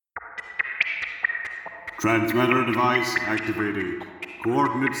Transmitter device activated.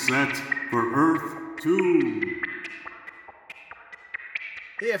 Coordinates set for Earth 2.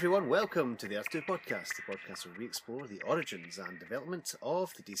 Hey everyone, welcome to the Earth 2 podcast, the podcast where we explore the origins and development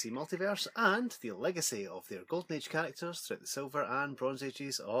of the DC multiverse and the legacy of their Golden Age characters throughout the Silver and Bronze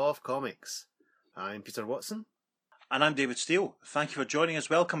Ages of comics. I'm Peter Watson. And I'm David Steele. Thank you for joining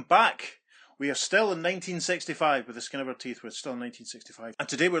us. Welcome back. We are still in 1965 with the skin of our teeth. We're still in 1965. And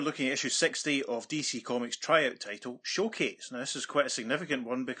today we're looking at issue 60 of DC Comics' tryout title, Showcase. Now this is quite a significant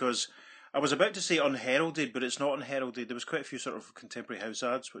one because I was about to say unheralded, but it's not unheralded. There was quite a few sort of contemporary house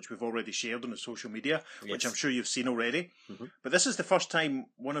ads, which we've already shared on the social media, which I'm sure you've seen already. Mm-hmm. But this is the first time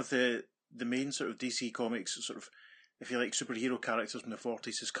one of the main sort of DC Comics, sort of, if you like, superhero characters from the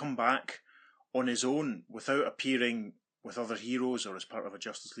 40s has come back on his own without appearing with other heroes or as part of a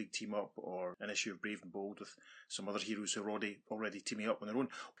Justice League team-up or an issue of Brave and Bold with some other heroes who are already teaming up on their own.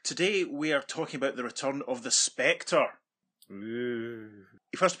 Today we are talking about the return of the Spectre. Ooh.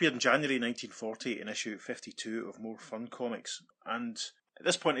 He first appeared in January 1940 in issue 52 of More Fun Comics, and at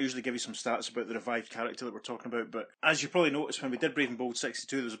this point I usually give you some stats about the revived character that we're talking about, but as you probably noticed when we did Brave and Bold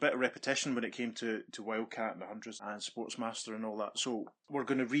 62 there was a bit of repetition when it came to Wildcat and the Hundreds and Sportsmaster and all that, so we're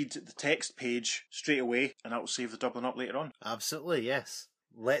going to read the text page straight away and that will save the doubling up later on. Absolutely, yes.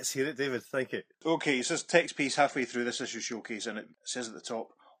 Let's hear it, David. Thank you. Okay, it says text piece halfway through this issue Showcase, and it says at the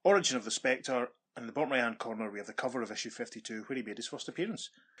top, Origin of the Spectre. In the bottom right hand corner we have the cover of issue 52 where he made his first appearance.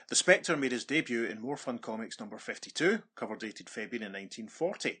 The Spectre made his debut in More Fun Comics number 52, cover dated February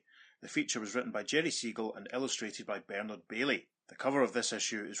 1940. The feature was written by Jerry Siegel and illustrated by Bernard Bailey. The cover of this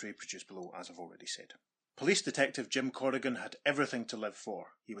issue is reproduced below, as I've already said. Police detective Jim Corrigan had everything to live for.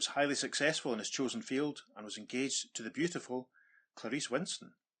 He was highly successful in his chosen field and was engaged to the beautiful Clarice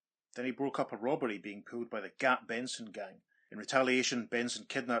Winston. Then he broke up a robbery being pulled by the Gap Benson gang. In retaliation, Benson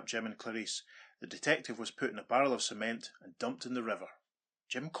kidnapped Jim and Clarice. The detective was put in a barrel of cement and dumped in the river.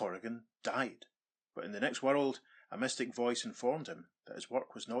 Jim Corrigan died. But in the next world, a mystic voice informed him that his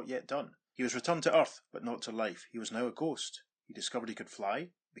work was not yet done. He was returned to Earth, but not to life. He was now a ghost. He discovered he could fly,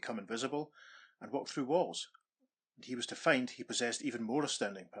 become invisible, and walk through walls. And he was to find he possessed even more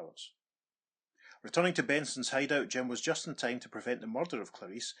astounding powers. Returning to Benson's hideout, Jim was just in time to prevent the murder of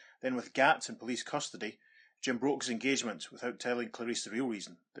Clarice. Then with Gat in police custody, Jim broke his engagement without telling Clarice the real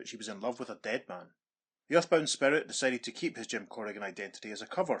reason, that she was in love with a dead man. The Earthbound Spirit decided to keep his Jim Corrigan identity as a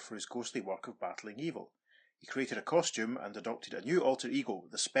cover for his ghostly work of battling evil. He created a costume and adopted a new alter ego,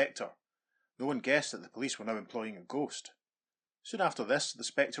 the Spectre. No one guessed that the police were now employing a ghost. Soon after this, the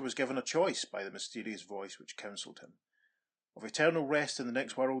Spectre was given a choice by the mysterious voice which counselled him, of eternal rest in the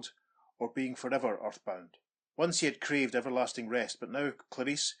next world, or being forever earthbound. Once he had craved everlasting rest, but now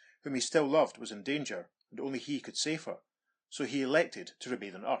Clarice, whom he still loved, was in danger, and only he could save her, so he elected to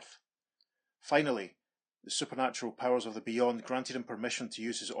remain on Earth. Finally, the supernatural powers of the Beyond granted him permission to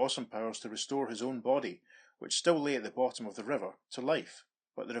use his awesome powers to restore his own body, which still lay at the bottom of the river, to life.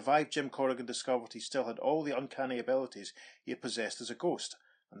 But the revived Jim Corrigan discovered he still had all the uncanny abilities he had possessed as a ghost,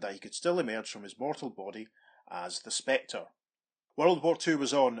 and that he could still emerge from his mortal body as the Spectre. World War II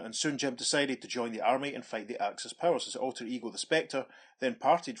was on, and soon Jim decided to join the army and fight the Axis powers. His alter ego, the Spectre, then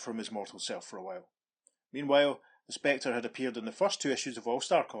parted from his mortal self for a while. Meanwhile, the Spectre had appeared in the first two issues of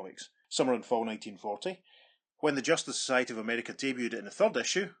All-Star Comics, Summer and Fall 1940. When the Justice Society of America debuted in the third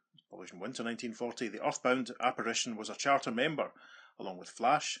issue, published in Winter 1940, the Earthbound apparition was a charter member, along with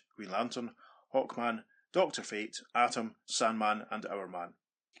Flash, Green Lantern, Hawkman, Dr. Fate, Atom, Sandman and Hourman.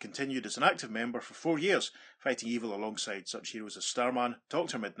 He continued as an active member for 4 years, fighting evil alongside such heroes as Starman,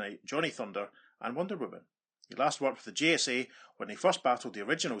 Dr. Midnight, Johnny Thunder and Wonder Woman. He last worked with the JSA when he first battled the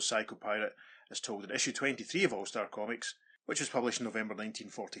original Psycho Pirate, as told in issue 23 of All-Star Comics, which was published in November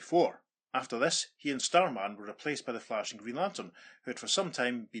 1944. After this, he and Starman were replaced by the Flash and Green Lantern, who had for some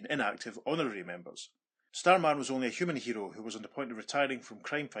time been inactive honorary members. Starman was only a human hero who was on the point of retiring from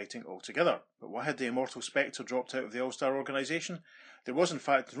crime fighting altogether. But why had the immortal Spectre dropped out of the All-Star organisation? There was in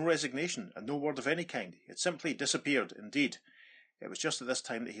fact no resignation and no word of any kind. He had simply disappeared, indeed. It was just at this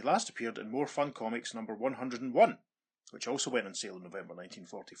time that he last appeared in More Fun Comics number 101, which also went on sale in November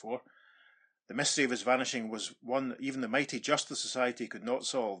 1944. The mystery of his vanishing was one even the mighty Justice Society could not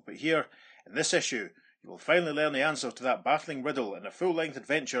solve, but here, in this issue, you will finally learn the answer to that baffling riddle in a full-length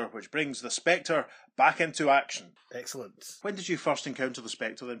adventure which brings the Spectre back into action. Excellent. When did you first encounter the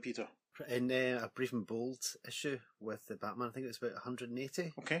Spectre then, Peter? In a Brave and Bold issue with the Batman, I think it was about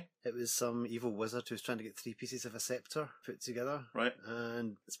 180. Okay. It was some evil wizard who was trying to get 3 pieces of a sceptre put together. Right.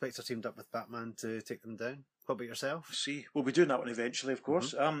 And the Spectre teamed up with Batman to take them down. What about yourself? See, we'll be doing that one eventually, of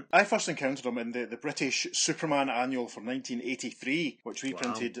course. I first encountered him in the British Superman annual for 1983, which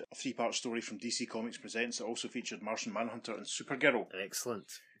reprinted a 3-part story from DC Comics Presents that also featured Martian Manhunter and Supergirl.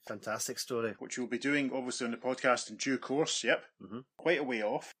 Excellent. Fantastic story. Which we'll be doing, obviously, on the podcast in due course, yep. Quite a way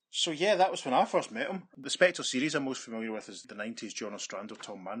off. So yeah, that was when I first met him. The Spectre series I'm most familiar with is the 90s John Ostrander,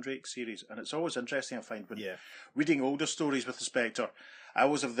 Tom Mandrake series, and it's always interesting, I find, when reading older stories with the Spectre, I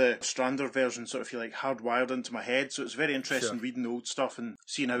always have the Ostrander version sort of feel like hardwired into my head, so it's very interesting reading old stuff and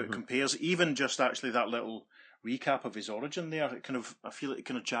seeing how it compares, even just actually that little recap of his origin there. I feel it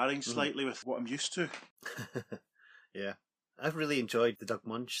kind of jarring slightly with what I'm used to. Yeah. I've really enjoyed the Doug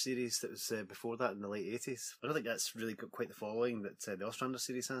Munch series that was before that in the late 80s. I don't think that's really got quite the following that the Ostrander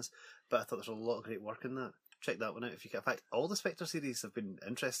series has, but I thought there's a lot of great work in that. Check that one out if you can. In fact, all the Spectre series have been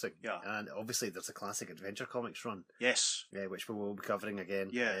interesting. Yeah. And obviously there's a classic Adventure Comics run. Yes. Which we will be covering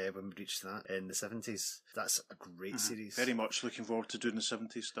again when we reach that in the 70s. That's a great series. Very much looking forward to doing the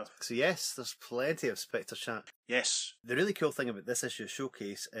 70s stuff. So yes, there's plenty of Spectre chat. Yes. The really cool thing about this issue of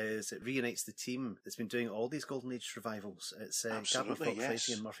Showcase is it reunites the team that's been doing all these Golden Age revivals. It's Gardner Fox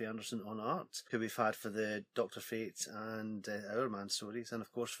and Murphy Anderson on art, who we've had for the Dr. Fate and Our Man stories, and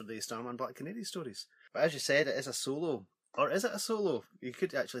of course for the Starman Black Canary stories. But as you said, it is a solo. Or is it a solo? You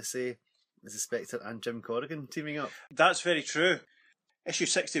could actually say it's the Spectre and Jim Corrigan teaming up. That's very true. Issue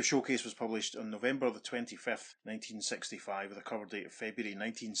 60 of Showcase was published on November the 25th, 1965, with a cover date of February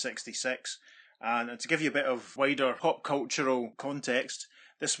 1966. And to give you a bit of wider pop cultural context,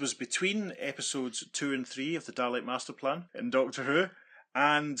 this was between episodes 2 and 3 of the Dalek Master Plan in Doctor Who,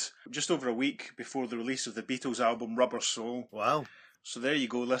 and just over a week before the release of the Beatles album Rubber Soul. Wow. So there you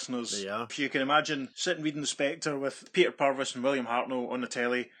go, listeners. There you are. If you can imagine sitting reading The Spectre with Peter Purvis and William Hartnell on the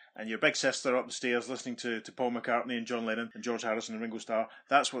telly, and your big sister up the stairs listening to Paul McCartney and John Lennon and George Harrison and Ringo Starr,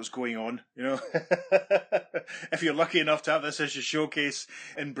 that's what's going on, you know. If you're lucky enough to have this issue Showcase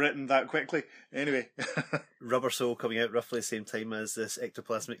in Britain that quickly. Anyway. Rubber Soul coming out roughly the same time as this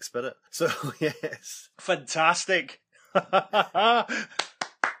Ectoplasmic Spirit. So, yes. Fantastic.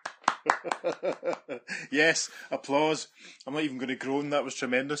 Yes, applause. I'm not even going to groan. That was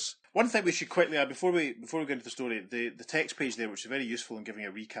tremendous. One thing we should quickly add before we get into the story, the text page there, which is very useful in giving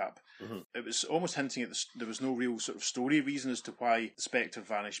a recap. It was almost hinting at there was no real sort of story reason as to why the Spectre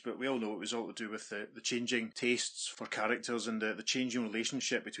vanished, but we all know it was all to do with the changing tastes for characters and the changing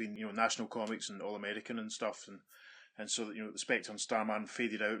relationship between National Comics and All American and stuff, and so that the Spectre and Starman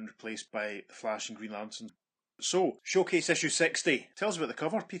faded out and replaced by the Flash and Green Lantern. So, Showcase issue 60. Tell us about the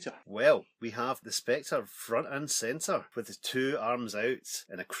cover, Peter. Well, we have the Spectre front and centre with his 2 arms out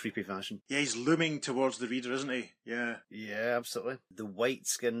in a creepy fashion. Yeah, he's looming towards the reader, isn't he? Yeah. Yeah, absolutely. The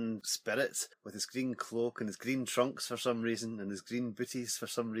white-skinned spirit with his green cloak and his green trunks for some reason and his green booties for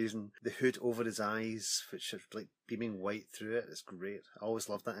some reason. The hood over his eyes, which are like beaming white through it. It's great. I always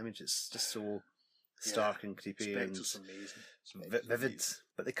love that image. It's just so stark and creepy and amazing. Vivid.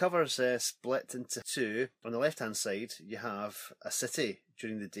 But the cover's split into 2. On the left-hand side, you have a city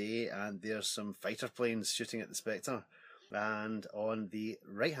during the day, and there's some fighter planes shooting at the Spectre. And on the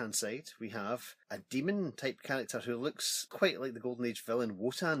right-hand side, we have a demon-type character who looks quite like the Golden Age villain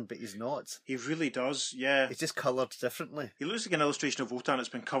Wotan, but he's not. He really does, yeah. He's just coloured differently. He looks like an illustration of Wotan that's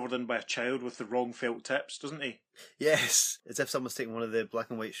been covered in by a child with the wrong felt tips, doesn't he? Yes, as if someone's taken one of the black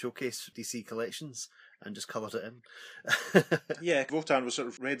and white Showcase DC collections and just coloured it in. Yeah, Wotan was sort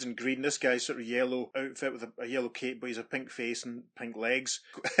of red and green. This guy's sort of yellow outfit with a yellow cape, but he's a pink face and pink legs.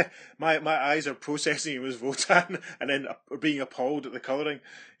 my eyes are processing him as Wotan and then being appalled at the colouring.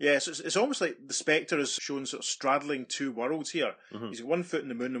 Yeah, so it's almost like the Spectre is shown sort of straddling 2 worlds here. He's got 1 foot in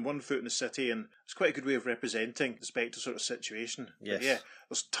the moon and 1 foot in the city, and it's quite a good way of representing the Spectre sort of situation. Yes. But yeah,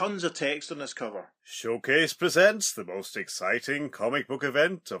 there's tons of text on this cover. Showcase presents the most exciting comic book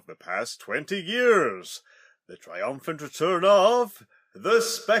event of the past 20 years. The triumphant return of the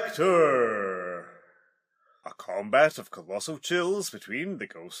Spectre. A combat of colossal chills between the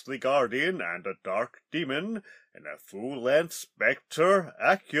ghostly guardian and a dark demon in a full-length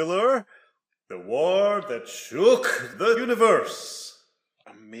spectacular. The war that shook the universe.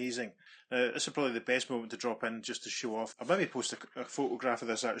 Amazing. This is probably the best moment to drop in just to show off. I'll maybe post a photograph of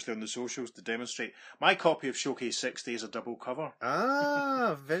this actually on the socials to demonstrate. My copy of Showcase 60 is a double cover.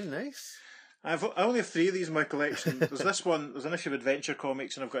 Ah, very nice. I only have 3 of these in my collection. There's this one, there's an issue of Adventure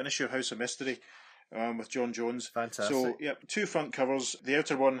Comics, and I've got an issue of House of Mystery with John Jones. Fantastic. So, yeah, 2 front covers. The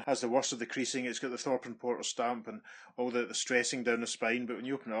outer one has the worst of the creasing. It's got the Thorpe and Porter stamp and all the stressing down the spine, but when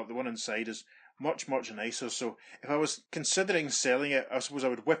you open it up, the one inside is much, much nicer. So if I was considering selling it, I suppose I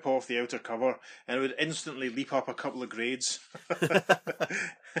would whip off the outer cover and it would instantly leap up a couple of grades.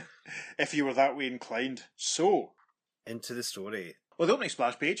 If you were that way inclined. So, into the story. Well, the opening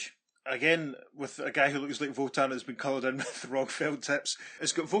splash page, again, with a guy who looks like Wotan has been coloured in with wrong felt tips.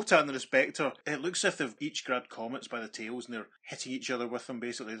 It's got Wotan and the Spectre. It looks as if they've each grabbed comets by the tails and they're hitting each other with them,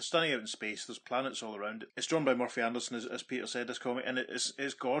 basically. They're standing out in space. There's planets all around it. It's drawn by Murphy Anderson, as Peter said, this comic, and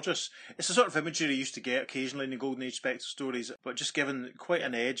it's gorgeous. It's the sort of imagery you used to get occasionally in the Golden Age Spectre stories, but just given quite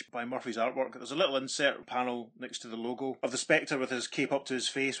an edge by Murphy's artwork. There's a little insert panel next to the logo of the Spectre with his cape up to his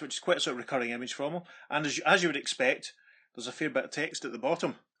face, which is quite a sort of recurring image from him. And as you would expect, there's a fair bit of text at the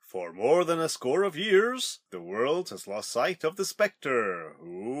bottom. For more than a score of years, the world has lost sight of the Spectre,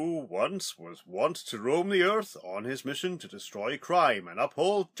 who once was wont to roam the earth on his mission to destroy crime and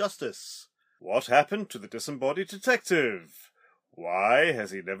uphold justice. What happened to the disembodied detective? Why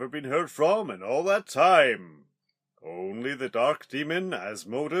has he never been heard from in all that time? Only the dark demon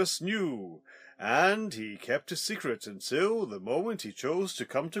Asmodeus knew, and he kept his secret until the moment he chose to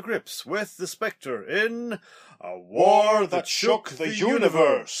come to grips with the Spectre in A War That Shook the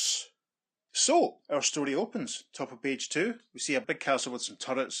Universe. So, our story opens. Top of page 2. We see a big castle with some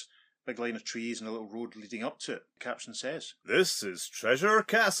turrets, big line of trees and a little road leading up to it. The caption says, "This is Treasure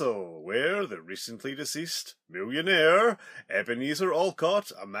Castle, where the recently deceased millionaire Ebenezer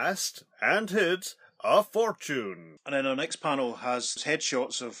Alcott amassed and hid a fortune." And then our next panel has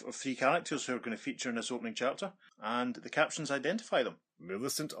headshots of 3 characters who are going to feature in this opening chapter, and the captions identify them.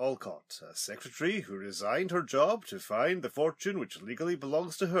 Millicent Alcott, a secretary who resigned her job to find the fortune which legally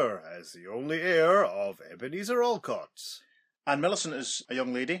belongs to her as the only heir of Ebenezer Alcott. And Millicent is a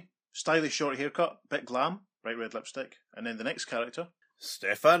young lady, stylish short haircut, bit glam, bright red lipstick. And then the next character,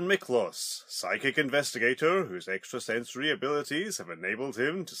 Stefan Miklos, psychic investigator whose extrasensory abilities have enabled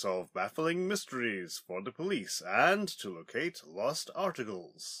him to solve baffling mysteries for the police and to locate lost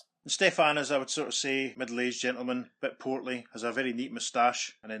articles. And Stefan is, I would sort of say, middle-aged gentleman, bit portly, has a very neat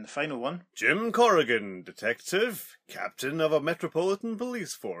moustache. And then the final one, Jim Corrigan, detective, captain of a metropolitan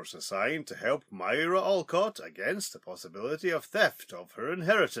police force assigned to help Myra Alcott against the possibility of theft of her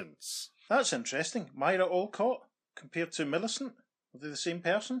inheritance. That's interesting. Myra Alcott compared to Millicent. Are they the same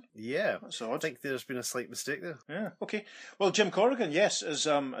person? Yeah, That's odd. I think there's been a slight mistake there. Yeah, okay. Well, Jim Corrigan, yes, as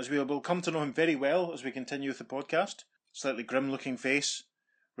we will come to know him very well as we continue with the podcast. Slightly grim-looking face,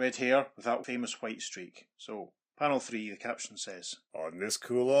 red hair with that famous white streak. So, panel 3, the caption says, On this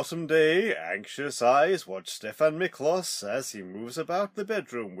cool autumn day, anxious eyes watch Stefan Miklos as he moves about the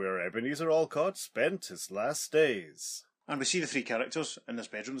bedroom where Ebenezer Alcott spent his last days. And we see the 3 characters in this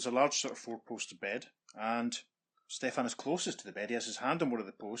bedroom. There's a large sort of 4-posted bed, and Stefan is closest to the bed. He has his hand on one of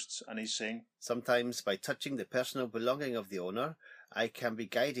the posts, and he's saying, Sometimes by touching the personal belonging of the owner, I can be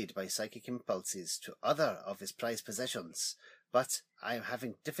guided by psychic impulses to other of his prized possessions. But I am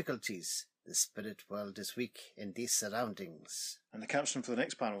having difficulties. The spirit world is weak in these surroundings. And the caption for the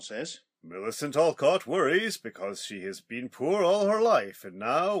next panel says, Millicent Alcott worries because she has been poor all her life, and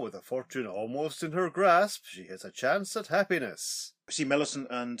now, with a fortune almost in her grasp, she has a chance at happiness. We see Millicent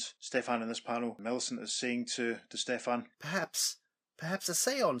and Stefan in this panel. Millicent is saying to Stefan, Perhaps a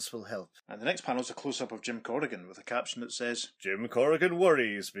seance will help. And the next panel is a close-up of Jim Corrigan with a caption that says, Jim Corrigan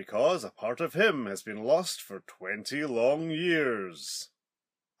worries because a part of him has been lost for 20 long years.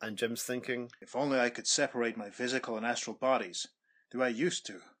 And Jim's thinking, If only I could separate my physical and astral bodies, the way I used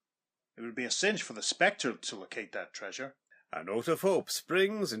to. It would be a cinch for the Spectre to locate that treasure. A note of hope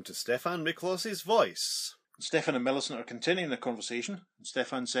springs into Stefan Miklos's voice. Stefan and Millicent are continuing the conversation, and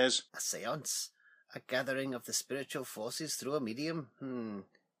Stefan says, a seance? A gathering of the spiritual forces through a medium?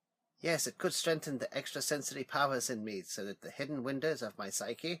 Yes, it could strengthen the extrasensory powers in me so that the hidden windows of my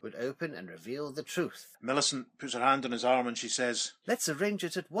psyche would open and reveal the truth. Millicent puts her hand on his arm and she says, Let's arrange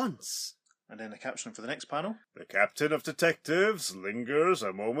it at once. And then the caption for the next panel, The captain of detectives lingers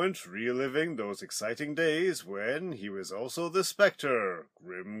a moment reliving those exciting days when he was also the Spectre,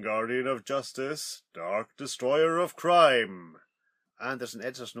 grim guardian of justice, dark destroyer of crime. And there's an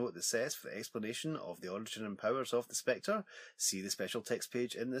editor's note that says, for the explanation of the origin and powers of the Spectre, see the special text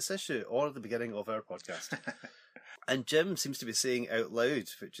page in this issue, or the beginning of our podcast. And Jim seems to be saying out loud,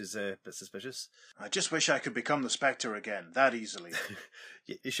 which is a bit suspicious. I just wish I could become the Spectre again, that easily.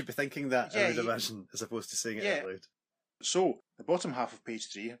 You should be thinking that, I would imagine, as opposed to saying it out loud. So, the bottom half of page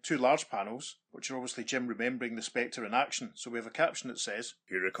 3, 2 large panels, which are obviously Jim remembering the Spectre in action. So we have a caption that says,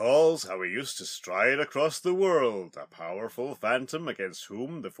 He recalls how he used to stride across the world, a powerful phantom against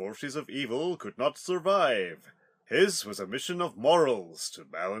whom the forces of evil could not survive. His was a mission of morals, to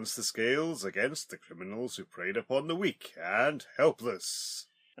balance the scales against the criminals who preyed upon the weak and helpless.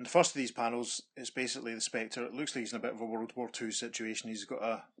 And the first of these panels is basically the Spectre. It looks like he's in a bit of a World War II situation. He's got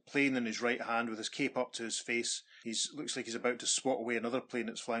a plane in his right hand with his cape up to his face. Looks like he's about to swat away another plane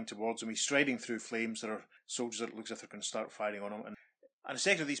that's flying towards him. He's striding through flames. There are soldiers that it looks as if they're going to start firing on him. And the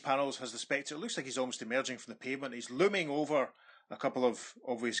second of these panels has the Spectre. It looks like he's almost emerging from the pavement. He's looming over a couple of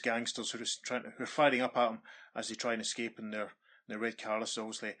obvious gangsters who are firing up at him as they try and escape in their red car. This is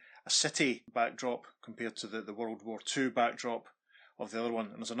obviously a city backdrop compared to the World War II backdrop of the other one.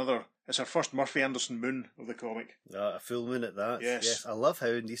 And there's another. It's our first Murphy Anderson moon of the comic. A full moon at that. Yes. I love how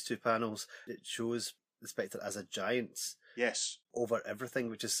in these two panels it shows the Spectre as a giant. Yes. Over everything,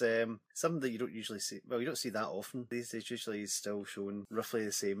 which is something that you don't usually see. Well, you don't see that often these days. Usually he's still showing roughly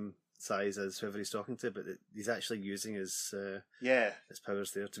the same size as whoever he's talking to, but he's actually using his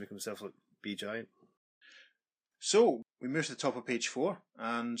powers there to make himself be giant. So, we move to the top of page 4,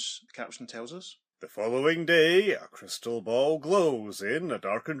 and the caption tells us, "The following day, a crystal ball glows in a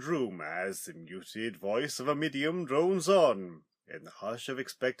darkened room as the muted voice of a medium drones on. In the hush of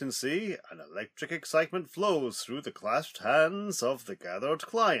expectancy, an electric excitement flows through the clasped hands of the gathered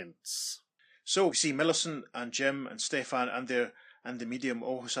clients." So we see Millicent and Jim and Stefan and the medium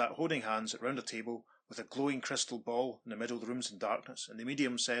all sat holding hands around a table with a glowing crystal ball in the middle. The room's in darkness, and the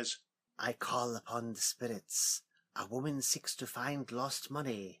medium says, "I call upon the spirits. A woman seeks to find lost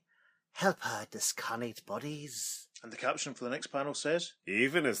money. Help her discarnate bodies." And the caption for the next panel says,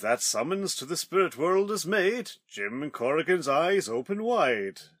 Even as that summons to the spirit world is made, Jim Corrigan's eyes open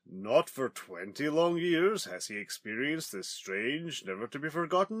wide. Not for 20 long years has he experienced this strange,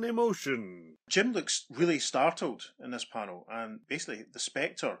 never-to-be-forgotten emotion. Jim looks really startled in this panel, and basically the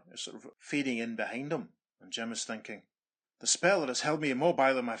Spectre is sort of fading in behind him. And Jim is thinking, "The spell that has held me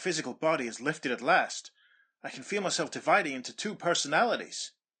immobile in my physical body is lifted at last. I can feel myself dividing into 2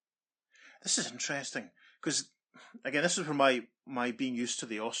 personalities." This is interesting, because again, this is where my being used to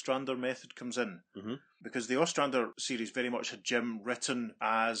the Ostrander method comes in. Mm-hmm. Because the Ostrander series very much had Jim written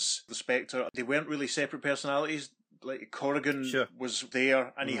as the Spectre. They weren't really separate personalities. Like Corrigan was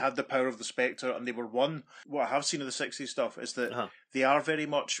there, and he had the power of the Spectre, and they were one. What I have seen of the 60s stuff is that they are very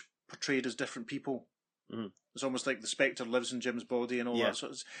much portrayed as different people. Mm-hmm. It's almost like the Spectre lives in Jim's body and all that.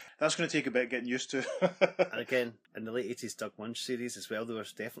 So that's going to take a bit of getting used to. And again, in the late 80s Doug Munch series as well, they were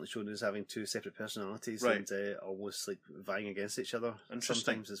definitely shown as having 2 separate personalities and almost like vying against each other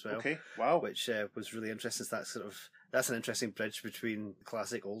sometimes as well. Okay, wow. Which was really interesting. That's an interesting bridge between the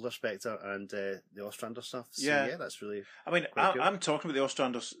classic older Spectre and the Ostrander stuff. So, yeah, that's really. I mean, cool. I'm talking about the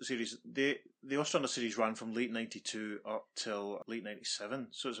Ostrander series. The Ostrander series ran from late 92 up till late 97.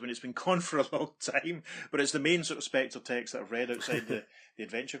 So it's been gone for a long time. But it's the main sort of Spectre text that I've read outside the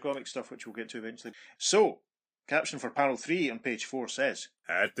adventure comic stuff, which we'll get to eventually. So, caption for panel 3 on page 4 says,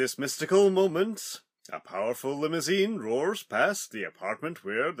 "At this mystical moment, a powerful limousine roars past the apartment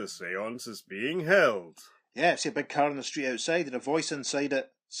where the seance is being held." Yeah, see a big car on the street outside, and a voice inside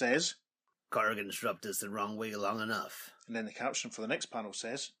it says, "Corrigan's rubbed us the wrong way long enough." And then the caption for the next panel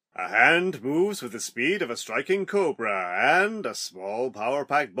says, "A hand moves with the speed of a striking cobra, and a small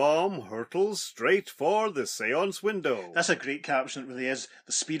power-packed bomb hurtles straight for the seance window." That's a great caption, it really is.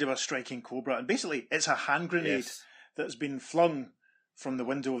 The speed of a striking cobra. And basically, it's a hand grenade that's been flung from the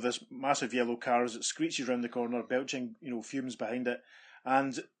window of this massive yellow car as it screeches around the corner, belching, fumes behind it.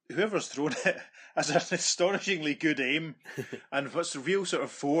 And whoever's thrown it has an astonishingly good aim, and what's the real sort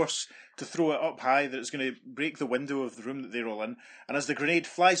of force to throw it up high that it's going to break the window of the room that they're all in. And as the grenade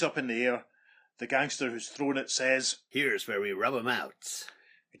flies up in the air, the gangster who's thrown it says, "Here's where we rub 'em out."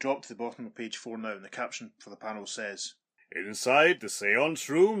 We drop to the bottom of page 4 now, and the caption for the panel says, "Inside the seance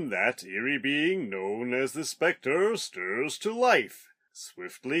room, that eerie being known as the Spectre stirs to life.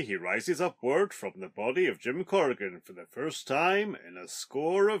 Swiftly he rises upward from the body of Jim Corrigan for the first time in a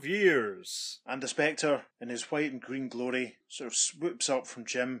score of years." And the Spectre, in his white and green glory, sort of swoops up from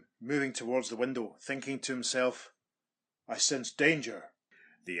Jim, moving towards the window, thinking to himself, "I sense danger."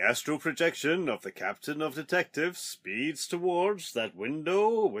 The astral projection of the captain of detectives speeds towards that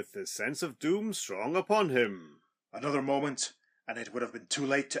window with the sense of doom strong upon him. Another moment, and it would have been too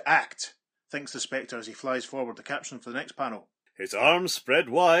late to act, thinks the Spectre as he flies forward. The caption for the next panel. His arms spread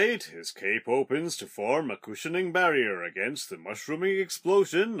wide, his cape opens to form a cushioning barrier against the mushrooming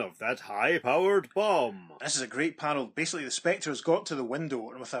explosion of that high-powered bomb. This is a great panel. Basically, the Spectre has got to the window,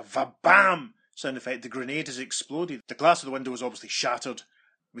 and with a va-bam sound effect, the grenade has exploded. The glass of the window is obviously shattered.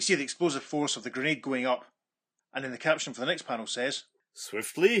 We see the explosive force of the grenade going up. And in the caption for the next panel says,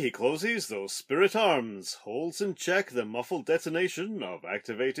 Swiftly he closes those spirit arms, holds in check the muffled detonation of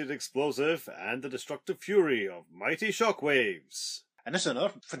activated explosive and the destructive fury of mighty shockwaves. And this is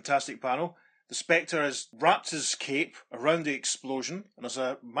another fantastic panel. The Spectre has wrapped his cape around the explosion, and there's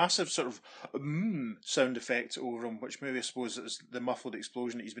a massive sort of sound effect over him, which maybe I suppose is the muffled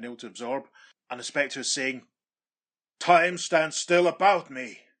explosion that he's been able to absorb. And the Spectre is saying, "Time stands still about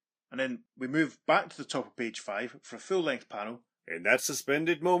me." And then we move back to the top of page 5 for a full-length panel. In that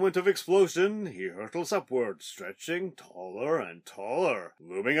suspended moment of explosion, he hurtles upward, stretching taller and taller,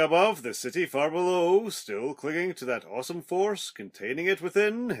 looming above the city far below, still clinging to that awesome force, containing it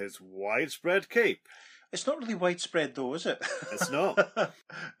within his widespread cape. It's not really widespread though, is it? It's not.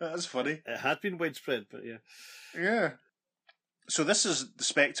 That's funny. It had been widespread, but yeah. Yeah. So this is the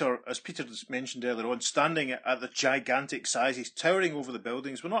Spectre, as Peter mentioned earlier on, standing at the gigantic size. He's towering over the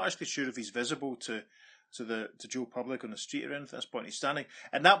buildings. We're not actually sure if he's visible to Joe Public on the street or anything at this point. He's standing,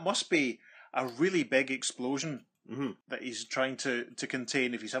 and that must be a really big explosion that he's trying to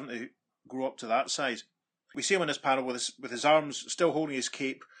contain if he's having to grow up to that size. We see him in this panel with his arms still holding his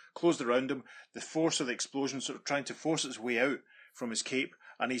cape closed around him, the force of the explosion sort of trying to force its way out from his cape,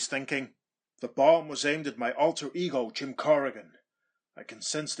 and he's thinking, "The bomb was aimed at my alter ego, Jim Corrigan. I can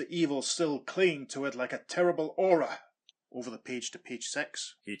sense the evil still clinging to it like a terrible aura." Over the page to page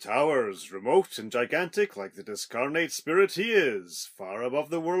 6. He towers, remote and gigantic like the discarnate spirit he is, far above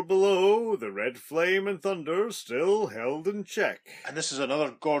the world below, the red flame and thunder still held in check. And this is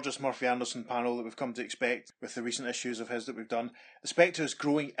another gorgeous Murphy Anderson panel that we've come to expect with the recent issues of his that we've done. The Spectre is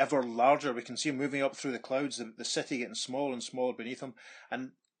growing ever larger. We can see him moving up through the clouds, the city getting smaller and smaller beneath him,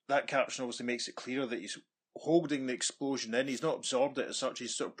 and that caption obviously makes it clearer that he's holding the explosion in. He's not absorbed it as such,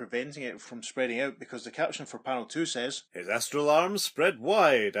 he's sort of preventing it from spreading out, because the caption for panel 2 says, "His astral arms spread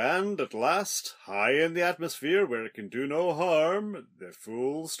wide, and at last, high in the atmosphere where it can do no harm, the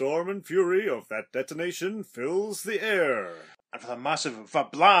full storm and fury of that detonation fills the air." And with a massive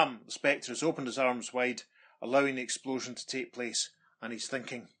vablam, the Spectre has opened his arms wide, allowing the explosion to take place, and he's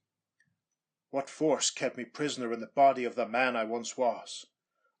thinking, "What force kept me prisoner in the body of the man I once was?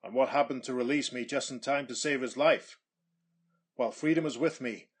 And what happened to release me just in time to save his life? While freedom is with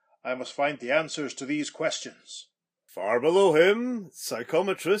me, I must find the answers to these questions." Far below him,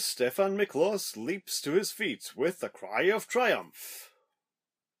 psychometrist Stefan Miklos leaps to his feet with a cry of triumph.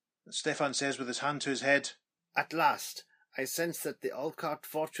 And Stefan says with his hand to his head, "At last, I sense that the Alcott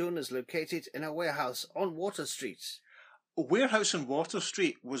fortune is located in a warehouse on Water Street." Warehouse on Water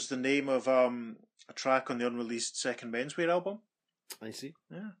Street was the name of a track on the unreleased Second Menswear album. I see.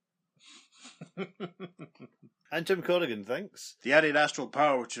 Yeah. And Jim Corrigan thinks, "The added astral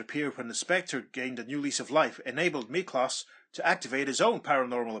power which appeared when the Spectre gained a new lease of life enabled Miklos to activate his own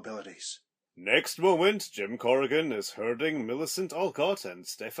paranormal abilities." Next moment, Jim Corrigan is herding Millicent Alcott and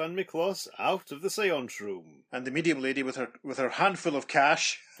Stefan Miklos out of the seance room. And the medium lady with her handful of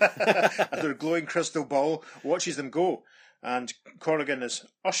cash and her glowing crystal ball watches them go. And Corrigan is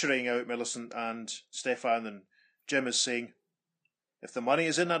ushering out Millicent and Stefan, and Jim is saying, "If the money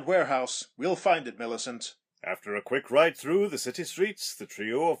is in that warehouse, we'll find it, Millicent." After a quick ride through the city streets, the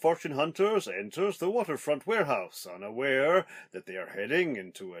trio of fortune hunters enters the waterfront warehouse, unaware that they are heading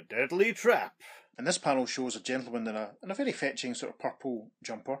into a deadly trap. And this panel shows a gentleman in a very fetching sort of purple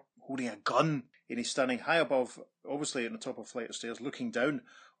jumper, holding a gun, and he's standing high above, obviously on the top of a flight of stairs, looking down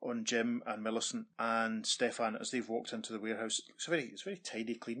on Jim and Millicent and Stefan as they've walked into the warehouse. It's a very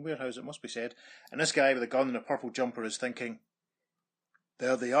tidy, clean warehouse, it must be said. And this guy with a gun and a purple jumper is thinking,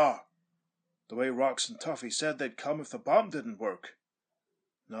 "There they are. The way Rox and Tuffy said they'd come if the bomb didn't work.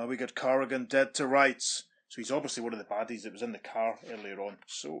 Now we got Corrigan dead to rights." So he's obviously one of the baddies that was in the car earlier on.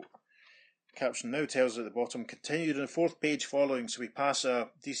 So, the caption now tells us at the bottom, "Continued on the 4th page following." So we pass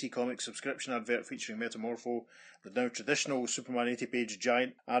a DC Comics subscription advert featuring Metamorpho, the now traditional Superman 80-page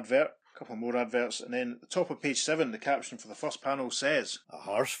giant advert, a couple more adverts, and then at the top of page 7, the caption for the first panel says, A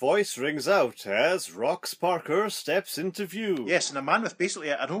harsh voice rings out as Rox Parker steps into view. Yes, and a man with basically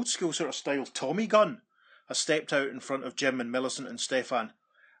an old school sort of style Tommy gun has stepped out in front of Jim and Millicent and Stefan,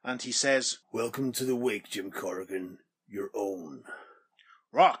 and he says, "Welcome to the wake, Jim Corrigan. Your own."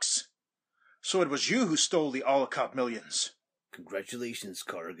 "Rox, so it was you who stole the Alcott millions." "Congratulations,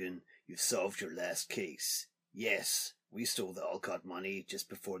 Corrigan. You've solved your last case. Yes, we stole the Alcott money just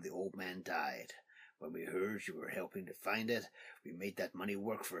before the old man died. When we heard you were helping to find it, we made that money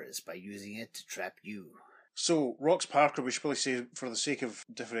work for us by using it to trap you." So, Rox Parker, we should probably say, for the sake of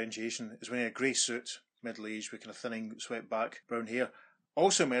differentiation, is wearing a grey suit, middle-aged, with kind of thinning, swept back, brown hair.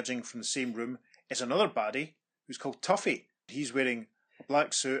 Also emerging from the same room is another baddie, who's called Tuffy. He's wearing a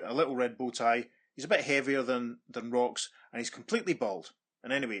black suit, a little red bow tie. He's a bit heavier than Rox, and he's completely bald.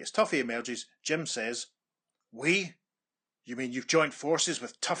 And anyway, as Tuffy emerges, Jim says, "We? You mean you've joined forces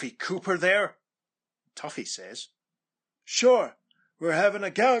with Tuffy Cooper there?" Tuffy says, "Sure, we're having a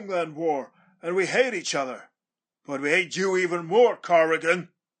gangland war, and we hate each other. But we hate you even more, Corrigan.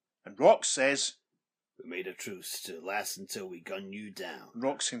 And Rox says, We made a truce to last until we gun you down.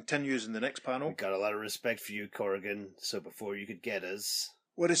 Rox continues in the next panel. We got a lot of respect for you, Corrigan, so before you could get us...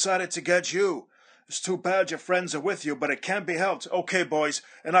 We decided to get you. It's too bad your friends are with you, but it can't be helped. Okay, boys,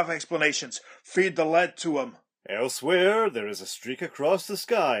 enough explanations. Feed the lead to him. Elsewhere, there is a streak across the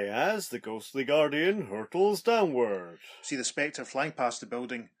sky as the ghostly guardian hurtles downward. See the Spectre flying past the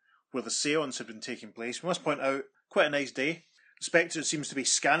building where the seance had been taking place. We must point out, quite a nice day. The Spectre seems to be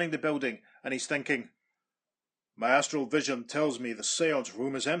scanning the building, and he's thinking, my astral vision tells me the seance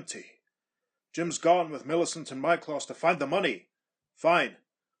room is empty. Jim's gone with Millicent and Mycloss to find the money. Fine.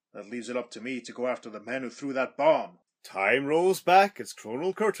 That leaves it up to me to go after the men who threw that bomb. Time rolls back its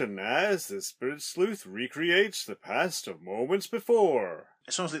chronal curtain as the spirit sleuth recreates the past of moments before.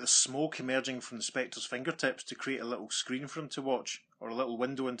 It sounds like the smoke emerging from the Spectre's fingertips to create a little screen for him to watch, or a little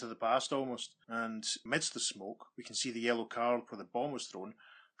window into the past almost. And amidst the smoke, we can see the yellow car where the bomb was thrown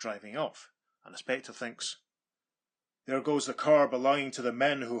driving off. And the Spectre thinks, there goes the car belonging to the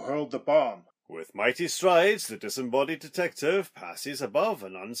men who hurled the bomb. With mighty strides, the disembodied detective passes above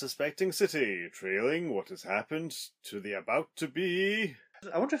an unsuspecting city, trailing what has happened to the about-to-be...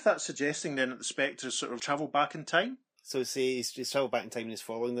 I wonder if that's suggesting then that the Spectre sort of travelled back in time? So say he's travelled back in time and he's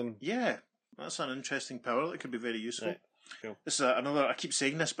following them? Yeah, that's an interesting power that could be very useful. Right. Cool. This is another, I keep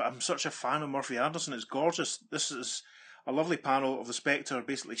saying this, but I'm such a fan of Murphy Anderson, it's gorgeous. This is a lovely panel of the Spectre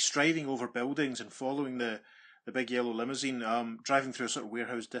basically striding over buildings and following the big yellow limousine, driving through a sort of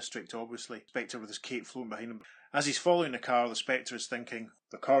warehouse district, obviously. Spectre with his cape floating behind him. As he's following the car, the Spectre is thinking,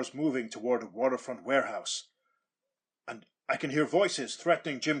 the car's moving toward a waterfront warehouse. And I can hear voices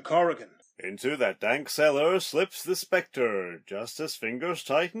threatening Jim Corrigan. Into that dank cellar slips the Spectre, just as fingers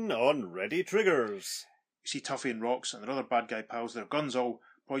tighten on ready triggers. You see Tuffy and Rox and their other bad guy pals, their guns all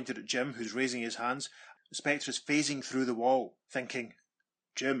pointed at Jim, who's raising his hands. The Spectre is phasing through the wall, thinking,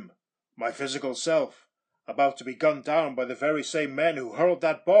 Jim, my physical self, about to be gunned down by the very same men who hurled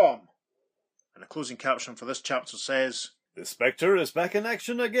that bomb. And the closing caption for this chapter says, The Spectre is back in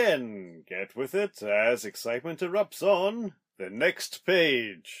action again. Get with it as excitement erupts on the next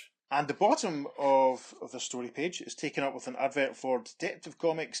page. And the bottom of the story page is taken up with an advert for Detective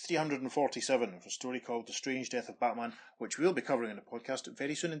Comics 347, a story called The Strange Death of Batman, which we'll be covering in the podcast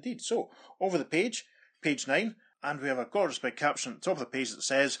very soon indeed. So, over the page, page 9, and we have a gorgeous big caption at the top of the page that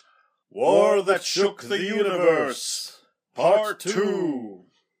says, War that shook the universe, Part 2.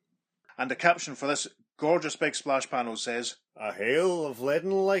 And the caption for this gorgeous big splash panel says, A hail of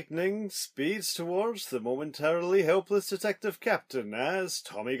leaden lightning speeds towards the momentarily helpless detective captain as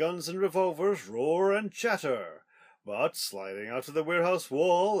Tommy guns and revolvers roar and chatter. But sliding out of the warehouse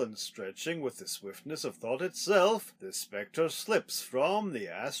wall and stretching with the swiftness of thought itself, the Spectre slips from the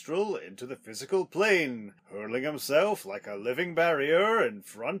astral into the physical plane, hurling himself like a living barrier in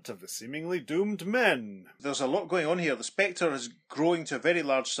front of the seemingly doomed men. There's a lot going on here. The Spectre is growing to a very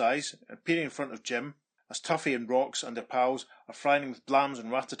large size, appearing in front of Jim, as Tuffy and Rox and their pals are frying with blams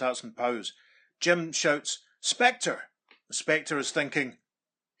and rat-a-tats and pows. Jim shouts, Spectre! The Spectre is thinking,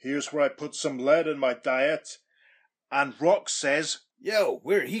 here's where I put some lead in my diet. And Rox says, Yo,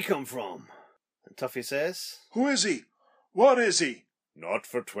 where'd he come from? And Tuffy says, who is he? What is he? Not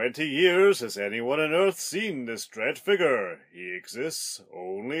for 20 years has anyone on Earth seen this dread figure. He exists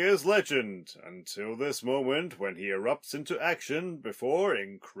only as legend, until this moment when he erupts into action before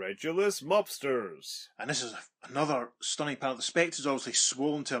incredulous mobsters. And this is another stunning panel. The Spectre's obviously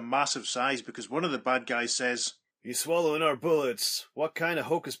swollen to a massive size because one of the bad guys says, he's swallowing our bullets. What kind of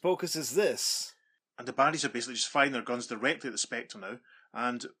hocus pocus is this? And the baddies are basically just firing their guns directly at the Spectre now.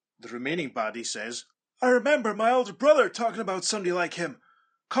 And the remaining baddie says, I remember my older brother talking about somebody like him,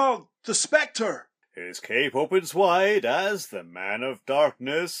 called the Spectre. His cape opens wide as the Man of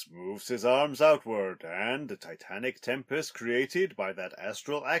Darkness moves his arms outward, and the titanic tempest created by that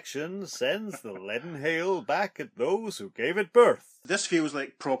astral action sends the leaden hail back at those who gave it birth. This feels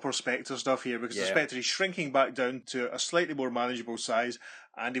like proper Spectre stuff here, because the Spectre is shrinking back down to a slightly more manageable size,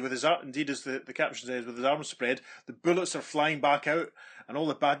 and with his indeed, as the caption says, with his arms spread, the bullets are flying back out, and all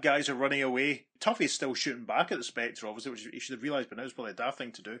the bad guys are running away. Tuffy's still shooting back at the Spectre, obviously, which he should have realised by now is probably a daft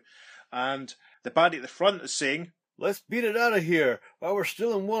thing to do. And the baddie at the front is saying, let's beat it out of here while we're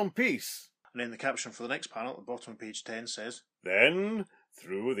still in one piece. And then the caption for the next panel at the bottom of page 10 says, Then,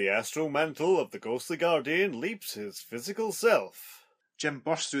 through the astral mantle of the ghostly guardian leaps his physical self. Jim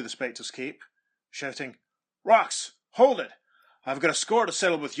bursts through the Spectre's cape, shouting, Rox, hold it! I've got a score to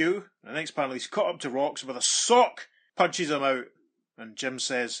settle with you. And the next panel he's caught up to Rox with a sock, punches him out. And Jim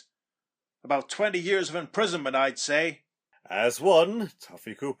says, about 20 years of imprisonment, I'd say. As one,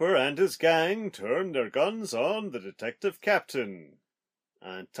 Tuffy Cooper and his gang turn their guns on the detective captain.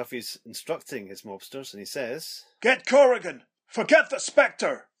 And Tuffy's instructing his mobsters, and he says, "Get Corrigan! Forget the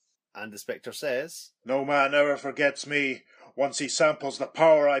Spectre!" And the Spectre says, "No man ever forgets me. Once he samples the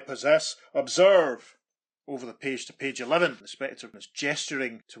power I possess, observe." Over the page to page 11, the Spectre is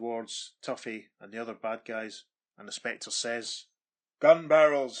gesturing towards Tuffy and the other bad guys, and the Spectre says, "Gun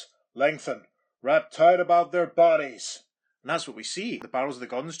barrels, lengthen, wrap tight about their bodies." And that's what we see. The barrels of the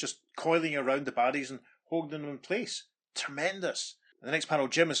guns just coiling around the bodies and holding them in place. Tremendous. In the next panel,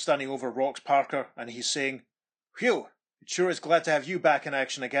 Jim is standing over Rox Parker and he's saying, "Phew, it sure is glad to have you back in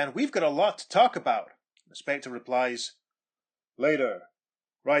action again. We've got a lot to talk about." The Spectre replies, "Later.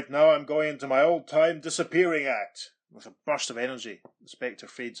 Right now I'm going into my old-time disappearing act." With a burst of energy, the Spectre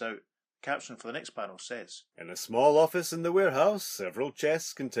fades out. The caption for the next panel says, In a small office in the warehouse, several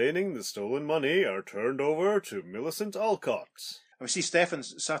chests containing the stolen money are turned over to Millicent Alcott. And we see Stefan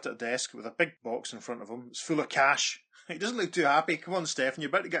sat at a desk with a big box in front of him. It's full of cash. He doesn't look too happy. "Come on, Stefan, you're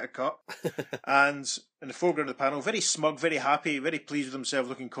about to get a cut." And in the foreground of the panel, very smug, very happy, very pleased with himself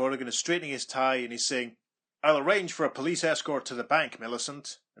looking Corrigan is straightening his tie and he's saying, "I'll arrange for a police escort to the bank,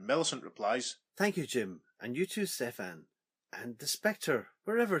 Millicent." And Millicent replies, "Thank you, Jim, and you too, Stefan. And the Spectre,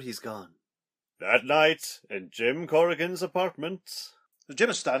 wherever he's gone." That night, in Jim Corrigan's apartment. So Jim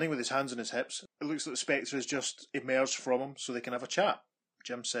is standing with his hands on his hips. It looks like the Spectre has just emerged from him so they can have a chat.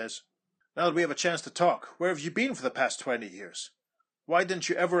 Jim says, "Now that we have a chance to talk, where have you been for the past 20 years? Why didn't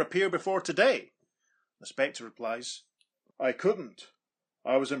you ever appear before today?" The Spectre replies, "I couldn't.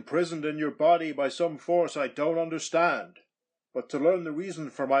 I was imprisoned in your body by some force I don't understand. But to learn the reason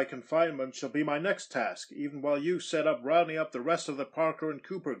for my confinement shall be my next task, even while you set up rounding up the rest of the Parker and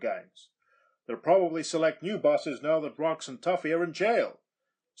Cooper gangs. They'll probably select new bosses now that Rox and Tuffy are in jail."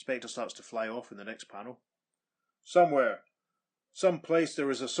 Spectre starts to fly off in the next panel. "Somewhere, someplace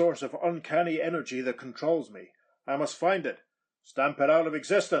there is a source of uncanny energy that controls me. I must find it. Stamp it out of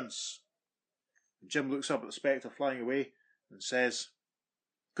existence." Jim looks up at the Spectre flying away and says,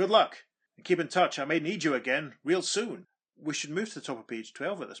 "Good luck, and keep in touch. I may need you again real soon." We should move to the top of page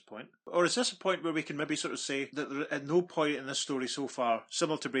 12 at this point. Or is this a point where we can maybe sort of say that there, at no point in this story so far,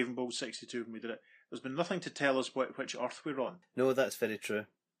 similar to Brave and Bold 62 when we did it, there's been nothing to tell us which Earth we're on? No, that's very true.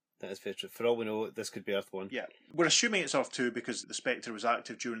 That is very true. For all we know, this could be Earth 1. Yeah. We're assuming it's Earth 2 because the Spectre was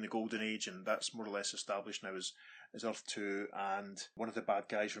active during the Golden Age, and that's more or less established now as Earth 2, and one of the bad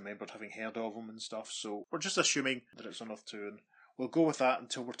guys remembered having heard of him and stuff, so we're just assuming that it's on Earth 2, and we'll go with that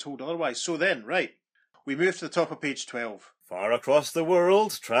until we're told otherwise. So then, right, we move to the top of page 12. Far across the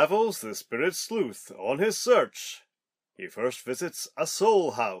world travels the Spirit Sleuth on his search. He first visits a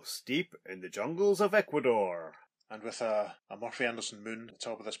soul house deep in the jungles of Ecuador. And with a Murphy Anderson moon at the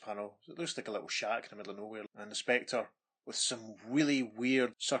top of this panel, it looks like a little shack in the middle of nowhere. And the Spectre, with some really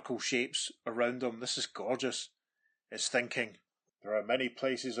weird circle shapes around him, this is gorgeous, is thinking, "There are many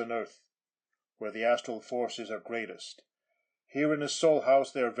places on Earth where the astral forces are greatest. Here in his soul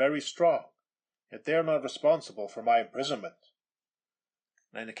house they are very strong, yet they are not responsible for my imprisonment."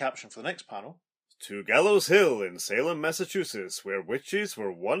 Now in the caption for the next panel, To Gallows Hill in Salem, Massachusetts, where witches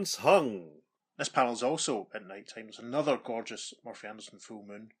were once hung. this panel is also at night time. There's another gorgeous Murphy Anderson full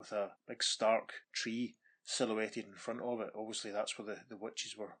moon with a big stark tree silhouetted in front of it. Obviously that's where the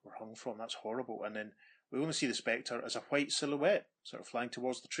witches were hung from. That's horrible. And then we only see the Spectre as a white silhouette sort of flying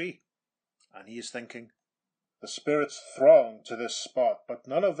towards the tree. And he is thinking, "The spirits throng to this spot, but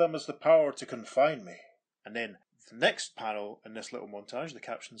none of them has the power to confine me." And then the next panel in this little montage, the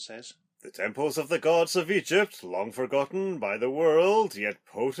caption says, The temples of the gods of Egypt, long forgotten by the world, yet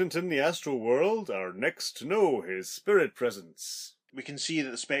potent in the astral world, are next to know his spirit presence. We can see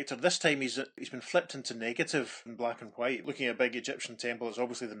that the Spectre, this time he's been flipped into negative in black and white. Looking at a big Egyptian temple, it's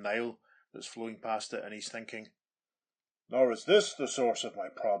obviously the Nile that's flowing past it, and he's thinking, "Nor is this the source of my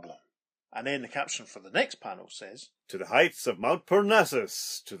problem." And then the caption for the next panel says, To the heights of Mount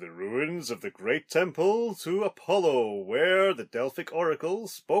Parnassus, to the ruins of the great temple, to Apollo, where the Delphic oracle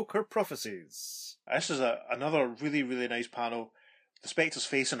spoke her prophecies. This is another really, really nice panel. The Spectre's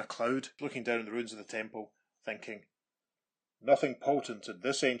face in a cloud, looking down at the ruins of the temple, thinking, "Nothing potent in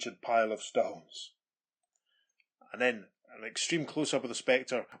this ancient pile of stones." And then an extreme close-up of the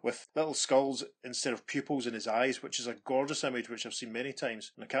Spectre with little skulls instead of pupils in his eyes, which is a gorgeous image which I've seen many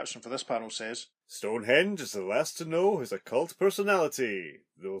times. And the caption for this panel says, Stonehenge is the last to know his occult personality.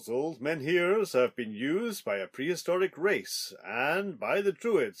 Those old menhirs have been used by a prehistoric race and by the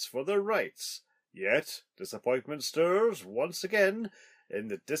Druids for their rites. Yet disappointment stirs once again in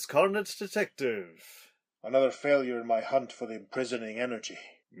the discarnate detective. "Another failure in my hunt for the imprisoning energy."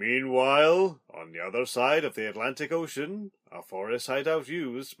 Meanwhile, on the other side of the Atlantic Ocean, a forest hideout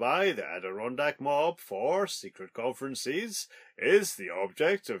used by the Adirondack mob for secret conferences is the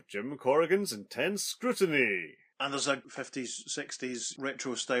object of Jim Corrigan's intense scrutiny. And there's a 50s, 60s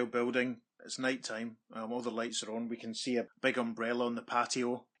retro-style building. It's night time. All the lights are on. We can see a big umbrella on the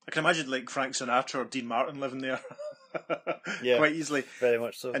patio. I can imagine like Frank Sinatra or Dean Martin living there. Yeah, quite easily. very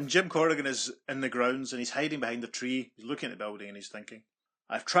much so. And Jim Corrigan is in the grounds and he's hiding behind the tree. He's looking at the building and he's thinking,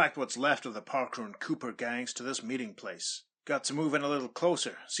 I've tracked what's left of the Parker and Cooper gangs to this meeting place. Got to move in a little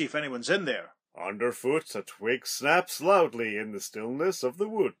closer, see if anyone's in there. Underfoot, a twig snaps loudly in the stillness of the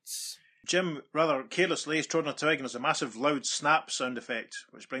woods. Jim, rather carelessly, is trod on a twig and there's a massive loud snap sound effect,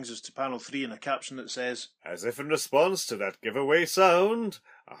 which brings us to panel 3 and a caption that says, As if in response to that giveaway sound,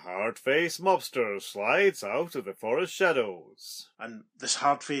 a hard-faced mobster slides out of the forest shadows. And this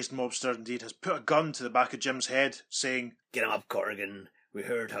hard-faced mobster indeed has put a gun to the back of Jim's head, saying, Get him up, Corrigan. We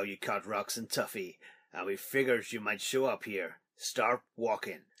heard how you caught Rox and Tuffy, and we figured you might show up here. Start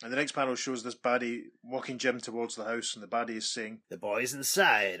walking. And the next panel shows this baddie walking Jim towards the house, and the baddie is saying, The boys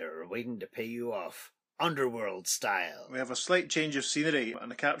inside are waiting to pay you off, underworld style. We have a slight change of scenery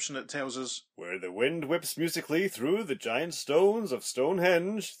and a caption that tells us, Where the wind whips musically through the giant stones of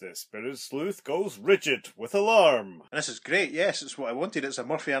Stonehenge, the spirit sleuth goes rigid with alarm. And this is great, yes, it's what I wanted. It's a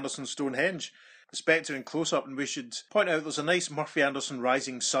Murphy Anderson Stonehenge. The Spectre in close-up, and we should point out there's a nice Murphy Anderson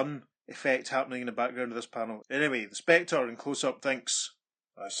rising sun effect happening in the background of this panel. Anyway, the Spectre in close-up thinks,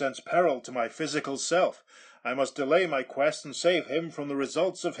 I sense peril to my physical self. I must delay my quest and save him from the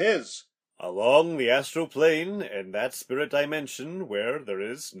results of his. Along the astral plane, in that spirit dimension where there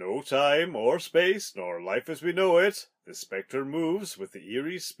is no time or space nor life as we know it, the Spectre moves with the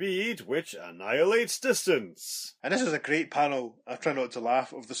eerie speed which annihilates distance. And this is a great panel, I try not to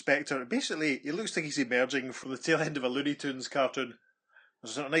laugh, of the Spectre. Basically, it looks like he's emerging from the tail end of a Looney Tunes cartoon.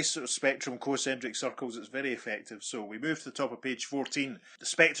 There's a nice sort of spectrum concentric circles, it's very effective. So we move to the top of page 14. The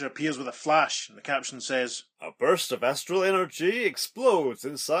Spectre appears with a flash, and the caption says, A burst of astral energy explodes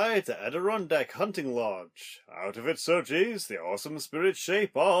inside the Adirondack hunting lodge. Out of it surges the awesome spirit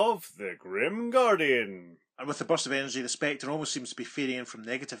shape of the Grim Guardian. And with the burst of energy, the Spectre almost seems to be fading in from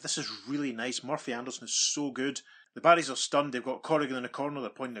negative. This is really nice. Murphy Anderson is so good. The baddies are stunned. They've got Corrigan in the corner.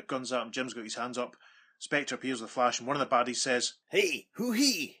 They're pointing their guns at him. Jim's got his hands up. Spectre appears with a flash, and one of the baddies says, Hey, who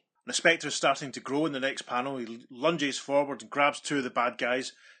he? And the Spectre is starting to grow in the next panel. He lunges forward and grabs two of the bad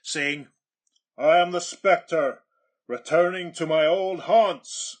guys, saying, I am the Spectre, returning to my old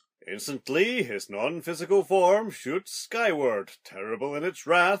haunts. Instantly, his non-physical form shoots skyward, terrible in its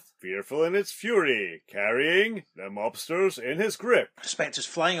wrath, fearful in its fury, carrying the mobsters in his grip. The Spectre's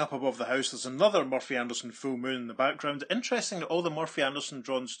flying up above the house. There's another Murphy Anderson full moon in the background. Interesting that all the Murphy Anderson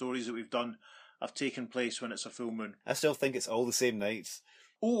drawn stories that we've done have taken place when it's a full moon. I still think it's all the same nights.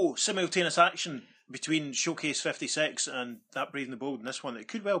 Oh, simultaneous action between Showcase 56 and That Brave and the Bold and this one. It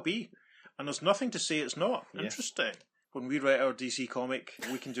could well be. And there's nothing to say it's not. Yes. Interesting. When we write our DC comic,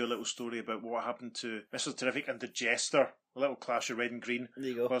 we can do a little story about what happened to Mr. Terrific and the Jester. A little clash of red and green There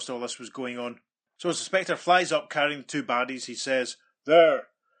you go. whilst all this was going on. So as the Spectre flies up carrying the two baddies, he says, There,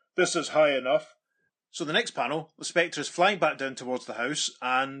 this is high enough. So the next panel, the Spectre is flying back down towards the house,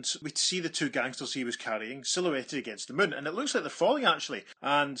 and we see the two gangsters he was carrying silhouetted against the moon, and it looks like they're falling actually.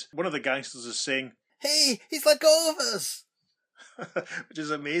 And one of the gangsters is saying, Hey, he's let go of us! which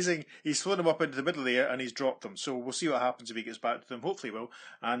is amazing. He's flown them up into the middle of the air and he's dropped them. So we'll see what happens if he gets back to them. Hopefully he will.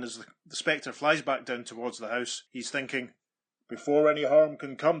 And as the Spectre flies back down towards the house, he's thinking, Before any harm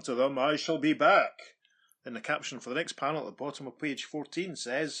can come to them, I shall be back. Then the caption for the next panel at the bottom of page 14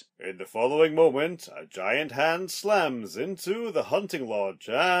 says, In the following moment, a giant hand slams into the hunting lodge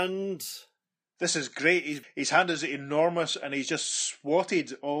and... This is great. His hand is enormous and he's just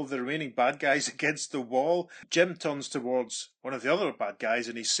swatted all the remaining bad guys against the wall. Jim turns towards one of the other bad guys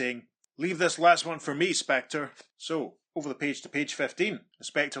and he's saying, Leave this last one for me, Spectre. So, over the page to page 15, the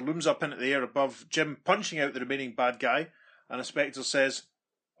Spectre looms up into the air above Jim, punching out the remaining bad guy, and the Spectre says,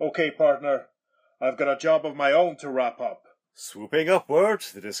 Okay, partner, I've got a job of my own to wrap up. Swooping upward,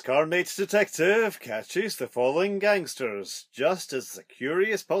 the discarnate detective catches the falling gangsters, just as the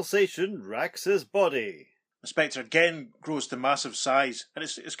curious pulsation racks his body. The Spectre again grows to massive size, and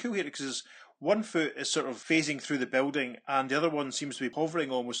it's cool here because one foot is sort of phasing through the building and the other one seems to be hovering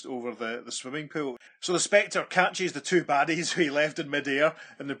almost over the swimming pool. So the Spectre catches the two baddies who he left in midair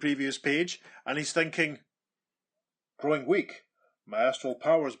in the previous page, and he's thinking, Growing weak, my astral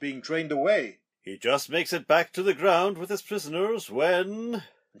power's being drained away. He just makes it back to the ground with his prisoners when...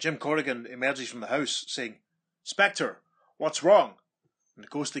 Jim Corrigan emerges from the house, saying, Spectre, what's wrong? And the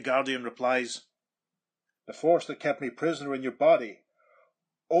ghostly Guardian replies, The force that kept me prisoner in your body.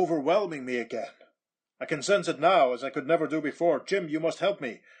 overwhelming me again. I can sense it now, as I could never do before. Jim, you must help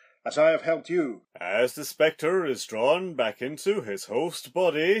me, as I have helped you. As the Spectre is drawn back into his host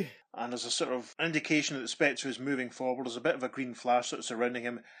body, and there's a sort of indication that the Spectre is moving forward. There's a bit of a green flash sort of surrounding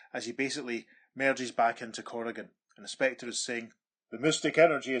him as he basically merges back into Corrigan. And the Spectre is saying, "The mystic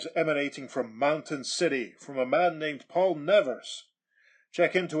energy is emanating from Mountain City, from a man named Paul Nevers.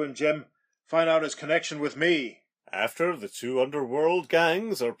 Check into him, Jim. Find out his connection with me." after the two underworld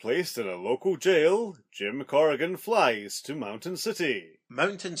gangs are placed in a local jail, Jim Corrigan flies to Mountain City.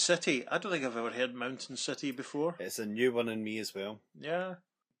 Mountain City? I don't think I've ever heard Mountain City before. It's a new one in me as well. Yeah.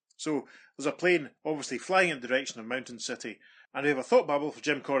 So there's a plane obviously flying in the direction of Mountain City, and we have a thought bubble for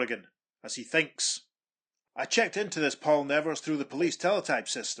Jim Corrigan as he thinks, "I checked into this Paul Nevers through the police teletype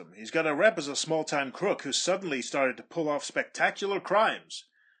system. He's got a rep as a small-time crook who's suddenly started to pull off spectacular crimes."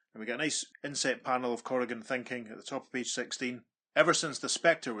 And we get a nice inset panel of Corrigan thinking at the top of page 16. "Ever since the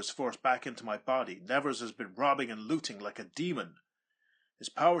Spectre was forced back into my body, Nevers has been robbing and looting like a demon. His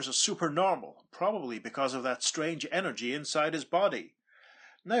powers are supernormal, probably because of that strange energy inside his body."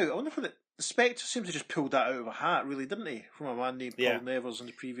 Now, I wonder if the Spectre seems to just pulled that out of a hat, really, didn't he? From a man named Paul Nevers on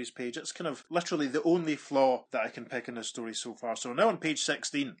the previous page. It's kind of literally the only flaw that I can pick in this story so far. So now on page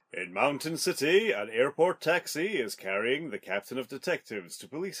 16. In Mountain City, an airport taxi is carrying the captain of detectives to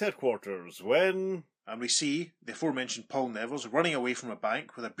police headquarters when... And we see the aforementioned Paul Nevers running away from a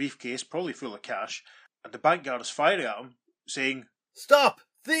bank with a briefcase probably full of cash, and the bank guard is firing at him, saying, "Stop!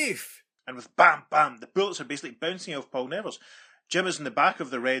 Thief!" And with bam, bam, the bullets are basically bouncing off Paul Nevers. Jim is in the back of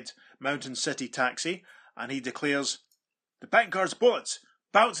the red Mountain City taxi, and he declares, "The bank guard's bullets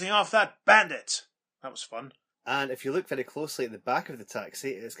bouncing off that bandit." That was fun. And if you look very closely at the back of the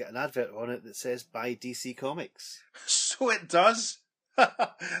taxi, it's got an advert on it that says "Buy DC Comics." So it does.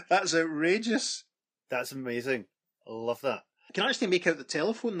 That's outrageous. That's amazing. I love that. You can actually make out the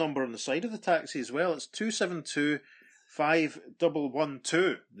telephone number on the side of the taxi as well. It's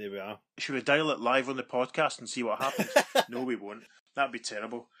 272-5112. There we are. Should we dial it live on the podcast and see what happens? No, we won't. That'd be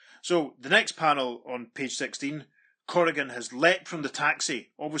terrible. So, the next panel on page 16, Corrigan has leapt from the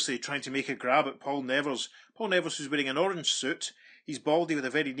taxi, obviously trying to make a grab at Paul Nevers. Paul Nevers, who's wearing an orange suit. He's baldy with a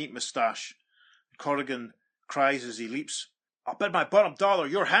very neat moustache. Corrigan cries as he leaps, "I'll bet my bottom dollar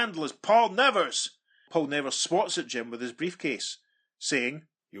your handle is Paul Nevers." Paul Nevers swats at Jim with his briefcase, saying,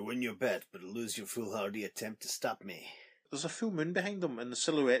 "You win your bet, but lose your foolhardy attempt to stop me." There's a full moon behind them and the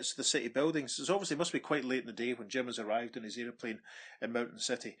silhouettes of the city buildings. It's obviously must be quite late in the day when Jim has arrived in his aeroplane in Mountain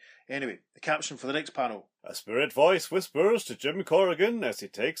City. Anyway, the caption for the next panel. A spirit voice whispers to Jim Corrigan as he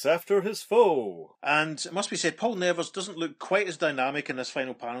takes after his foe. And it must be said, Paul Nevers doesn't look quite as dynamic in this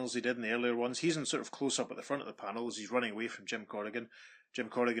final panel as he did in the earlier ones. He's in sort of close up at the front of the panel as he's running away from Jim Corrigan. Jim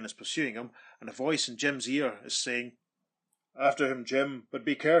Corrigan is pursuing him, and a voice in Jim's ear is saying, "After him, Jim, but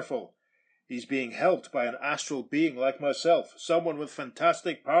be careful. He's being helped by an astral being like myself, someone with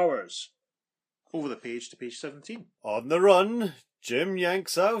fantastic powers." Over the page to page 17. On the run, Jim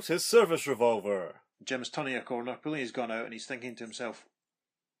yanks out his service revolver. Jim is turning a corner, pulling his gun out, and he's thinking to himself,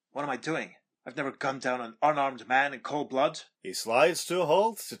 "What am I doing? I've never gunned down an unarmed man in cold blood." He slides to a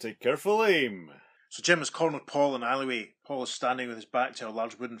halt to take careful aim. So Jim has cornered Paul in an alleyway. Paul is standing with his back to a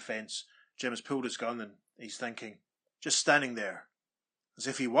large wooden fence. Jim has pulled his gun and he's thinking, just standing there, as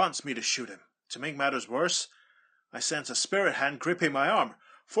if he wants me to shoot him. To make matters worse, I sense a spirit hand gripping my arm,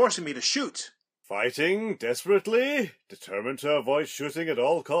 forcing me to shoot. Fighting desperately, determined to avoid shooting at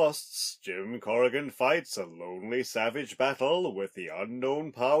all costs, Jim Corrigan fights a lonely savage battle with the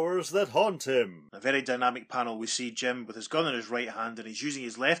unknown powers that haunt him. A very dynamic panel. We see Jim with his gun in his right hand and he's using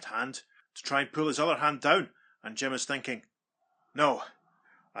his left hand to try and pull his other hand down. And Jim is thinking, "No,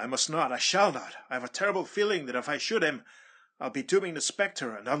 I must not, I shall not. I have a terrible feeling that if I shoot him, I'll be dooming the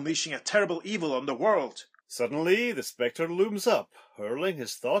Spectre and unleashing a terrible evil on the world." Suddenly, the Spectre looms up, hurling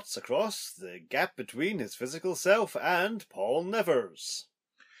his thoughts across the gap between his physical self and Paul Nevers.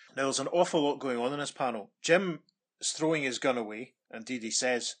 Now, there's an awful lot going on in this panel. Jim is throwing his gun away. Indeed, he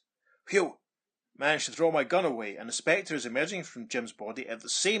says, "Phew, managed to throw my gun away." And the Spectre is emerging from Jim's body at the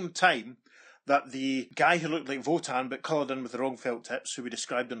same time that the guy who looked like Wotan but coloured in with the wrong felt tips, who we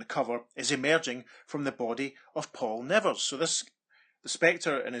described on the cover, is emerging from the body of Paul Nevers. So the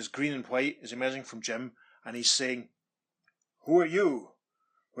Spectre in his green and white is emerging from Jim, and he's saying, "Who are you?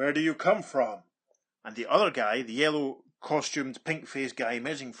 Where do you come from?" And the other guy, the yellow costumed, pink-faced guy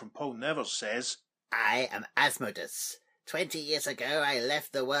emerging from Paul Nevers says, "I am Asmodus. 20 years ago I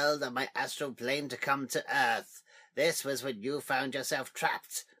left the world on my astral plane to come to Earth. This was when you found yourself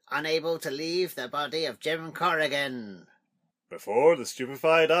trapped, unable to leave the body of Jim Corrigan." Before the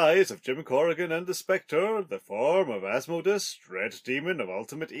stupefied eyes of Jim Corrigan and the Spectre, the form of Asmodus, dread demon of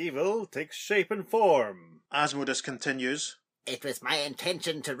ultimate evil, takes shape and form. Asmodus continues, It was my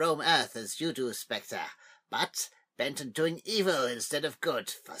intention to roam Earth as you do, Spectre, but bent on doing evil instead of good,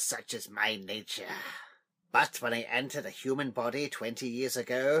 for such is my nature. But when I entered a human body 20 years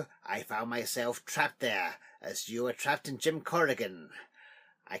ago, I found myself trapped there, as you were trapped in Jim Corrigan.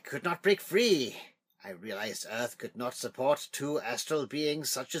 I could not break free. I realized Earth could not support two astral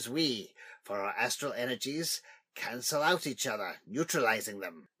beings such as we, for our astral energies cancel out each other, neutralizing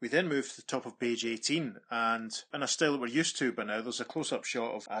them. We then move to the top of page 18, and in a style that we're used to by now, there's a close-up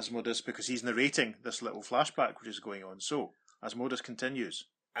shot of Asmodus because he's narrating this little flashback which is going on. So, Asmodus continues.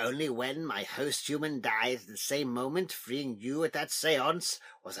 Only when my host human died at the same moment, freeing you at that seance,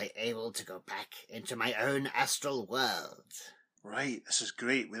 was I able to go back into my own astral world. Right, this is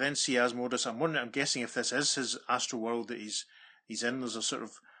great. We then see Asmodus. I'm guessing if this is his astral world that he's in. There's a sort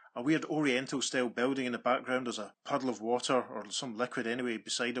of a weird oriental style building in the background. There's a puddle of water or some liquid anyway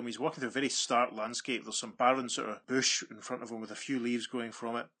beside him. He's walking through a very stark landscape. There's some barren sort of bush in front of him with a few leaves growing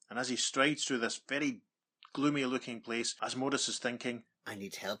from it. And as he strides through this very gloomy looking place, Asmodus is thinking, I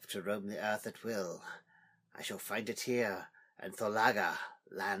need help to roam the earth at will. I shall find it here, in Tholaga,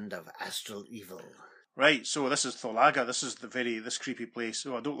 land of astral evil. Right, so this is Tholaga. This is this creepy place.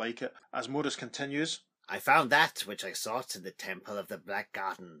 Oh, I don't like it. Asmodus continues. I found that which I sought in the Temple of the Black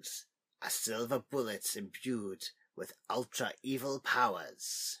Gardens, a silver bullet imbued with ultra-evil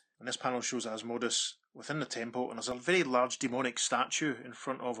powers. And this panel shows Asmodus within the temple, and there's a very large demonic statue in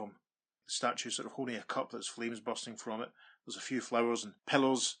front of him. The statue sort of holding a cup that's flames bursting from it. There's a few flowers and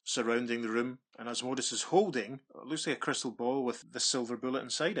pillows surrounding the room, and Asmodus is holding, it looks like a crystal ball with this silver bullet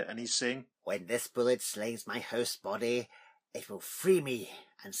inside it, and he's saying, When this bullet slays my host's body, it will free me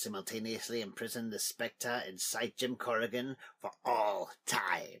and simultaneously imprison the Spectre inside Jim Corrigan for all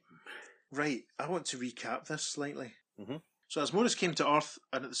time. Right, I want to recap this slightly. Mm-hmm. So Asmodus came to Earth,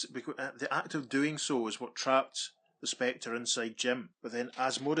 and the act of doing so is what trapped the Spectre inside Jim. But then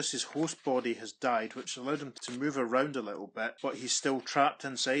Asmodus' host body has died, which allowed him to move around a little bit, but he's still trapped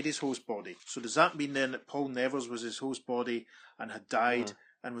inside his host body. So does that mean then that Paul Nevers was his host body and had died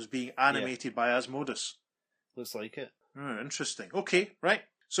and was being animated by Asmodus? Looks like it. Interesting. Okay, right.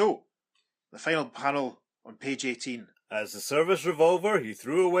 So, the final panel on page 18. As the service revolver he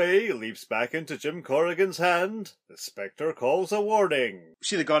threw away leaps back into Jim Corrigan's hand, the Spectre calls a warning. We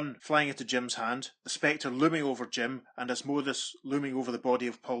see the gun flying into Jim's hand, the Spectre looming over Jim, and Asmodus looming over the body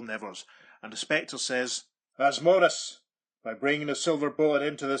of Paul Nevers. And the Spectre says, Asmodus, by bringing the silver bullet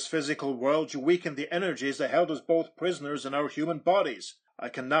into this physical world, you weakened the energies that held us both prisoners in our human bodies. I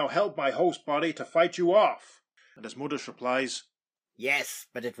can now help my host body to fight you off. And Asmodus replies, Yes,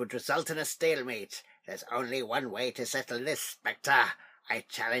 but it would result in a stalemate. There's only one way to settle this, Spectre. I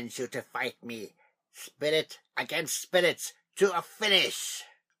challenge you to fight me. Spirit against spirit to a finish.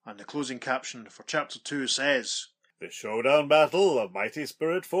 And the closing caption for Chapter 2 says, The showdown battle of mighty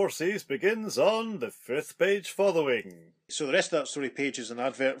spirit forces begins on the 5th page following. So the rest of that story page is an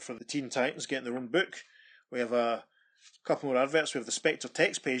advert for the Teen Titans getting their own book. We have a couple more adverts. We have the Spectre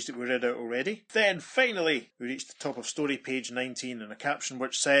text page that we read out already. Then, finally, we reach the top of story page 19 and a caption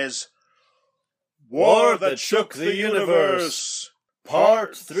which says, War that shook the universe,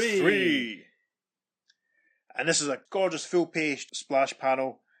 Part 3. And this is a gorgeous full-page splash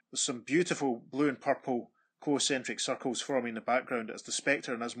panel with some beautiful blue and purple concentric circles forming in the background as the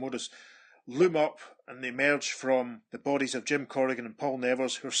Spectre and Asmodus loom up and they emerge from the bodies of Jim Corrigan and Paul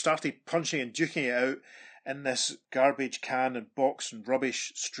Nevers, who have started punching and duking it out in this garbage can and box and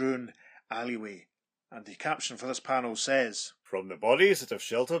rubbish strewn alleyway. And the caption for this panel says, From the bodies that have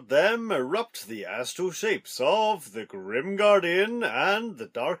sheltered them erupt the astral shapes of the Grim Guardian and the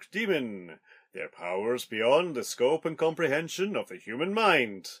Dark Demon, their powers beyond the scope and comprehension of the human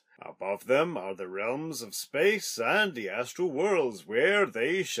mind. Above them are the realms of space and the astral worlds where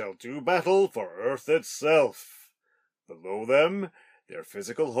they shall do battle for Earth itself. Below them, their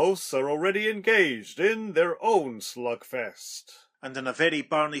physical hosts are already engaged in their own slugfest. And in a very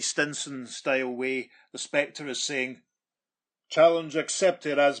Barney Stinson-style way, the Spectre is saying, Challenge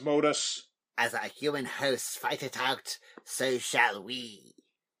accepted, Asmodus. As our human hosts fight it out, so shall we.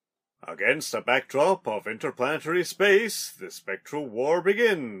 Against a backdrop of interplanetary space, the spectral war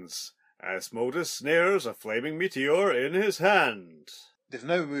begins. Asmodus snares a flaming meteor in his hand. They've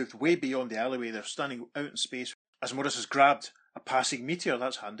now moved way beyond the alleyway. They're standing out in space. Asmodus has grabbed a passing meteor,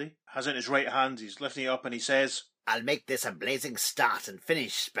 that's handy. Has it in his right hand, he's lifting it up and he says, I'll make this a blazing start and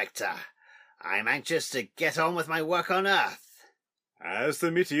finish, Spectre. I'm anxious to get on with my work on Earth. As the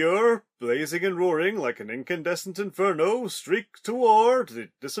meteor, blazing and roaring like an incandescent inferno, streaked toward the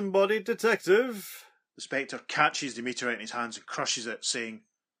disembodied detective. The Spectre catches the meteorite in his hands and crushes it, saying,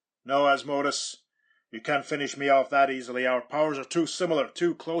 "No, Asmodeus, you can't finish me off that easily. Our powers are too similar,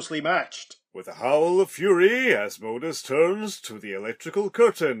 too closely matched." With a howl of fury, Asmodeus turns to the electrical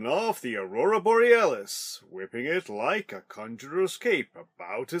curtain of the Aurora Borealis, whipping it like a conjurer's cape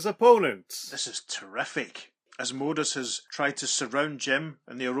about his opponent. This is terrific. Asmodeus has tried to surround Jim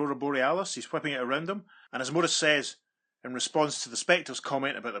in the Aurora Borealis. He's whipping it around him. And Asmodeus says, in response to the Spectre's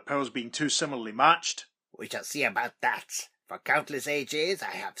comment about the powers being too similarly matched, "We shall see about that. For countless ages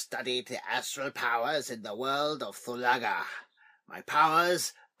I have studied the astral powers in the world of Thulaga. My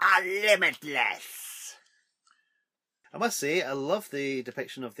powers are limitless." I must say, I love the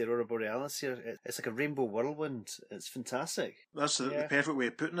depiction of the Aurora Borealis here. It's like a rainbow whirlwind. It's fantastic. That's the perfect way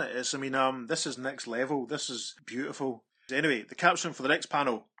of putting it. This is next level. This is beautiful. Anyway, the caption for the next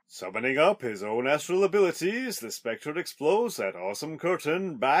panel. Summoning up his own astral abilities, the Spectre explodes that awesome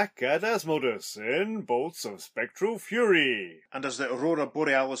curtain back at Asmodeus in bolts of spectral fury. And as the Aurora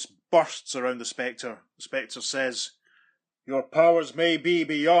Borealis bursts around the Spectre says, "Your powers may be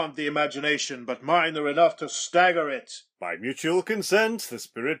beyond the imagination, but mine are enough to stagger it." By mutual consent, the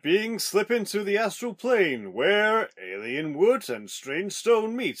spirit beings slip into the astral plane, where alien wood and strange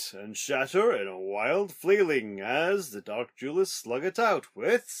stone meet and shatter in a wild flailing as the dark duelists slug it out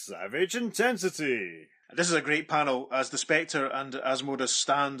with savage intensity. This is a great panel as the Spectre and Asmodeus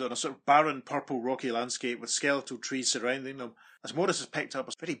stand on a sort of barren purple rocky landscape with skeletal trees surrounding them. Asmodeus has picked up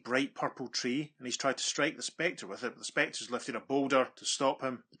a very bright purple tree and he's tried to strike the Spectre with it, but the Spectre's lifted a boulder to stop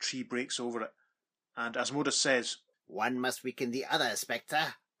him. The tree breaks over it. And Asmodeus says, "One must weaken the other,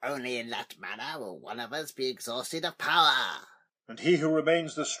 Spectre. Only in that manner will one of us be exhausted of power. "And he who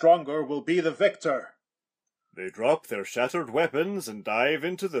remains the stronger will be the victor." They drop their shattered weapons and dive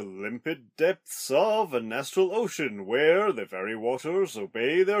into the limpid depths of an astral ocean where the very waters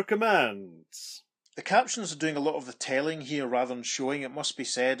obey their commands. The captions are doing a lot of the telling here rather than showing. It must be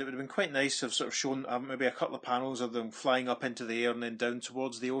said, it would have been quite nice to have sort of shown maybe a couple of panels of them flying up into the air and then down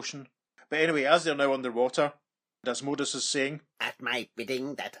towards the ocean. But anyway, as they're now underwater, Asmodeus is saying, "At my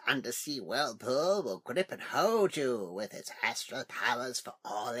bidding, that undersea whirlpool will grip and hold you with its astral powers for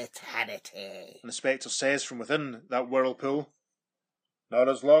all eternity." And the Spectre says from within that whirlpool, "Not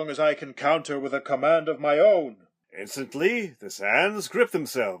as long as I can counter with a command of my own." Instantly, the sands grip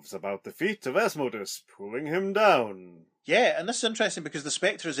themselves about the feet of Asmodeus, pulling him down. Yeah, and this is interesting because the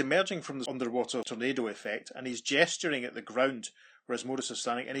Spectre is emerging from the underwater tornado effect and he's gesturing at the ground where Asmodeus is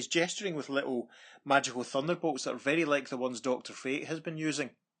standing, and he's gesturing with little magical thunderbolts that are very like the ones Dr. Fate has been using.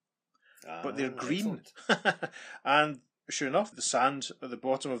 But they're green. And sure enough, the sand at the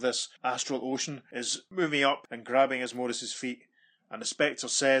bottom of this astral ocean is moving up and grabbing Asmodeus' feet. And the Spectre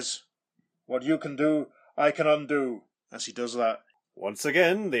says, "What you can do, I can undo," as he does that. Once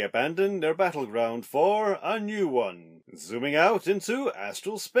again, they abandon their battleground for a new one, zooming out into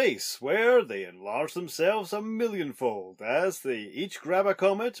astral space, where they enlarge themselves a millionfold as they each grab a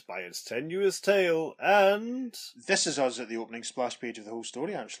comet by its tenuous tail and... This is us at the opening splash page of the whole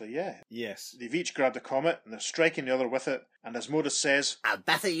story, actually, yeah. Yes. They've each grabbed a comet and they're striking the other with it, and Asmodeus says, "I'll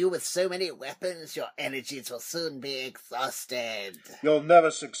batter you with so many weapons, your energies will soon be exhausted." "You'll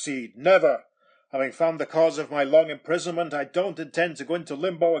never succeed, never. Having found the cause of my long imprisonment, I don't intend to go into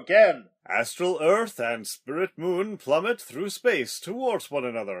limbo again." Astral Earth and Spirit Moon plummet through space towards one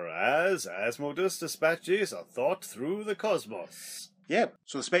another as Asmodeus dispatches a thought through the cosmos. Yeah,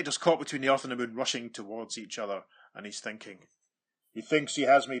 so the Spectre's caught between the Earth and the Moon, rushing towards each other, and he's thinking, "He thinks he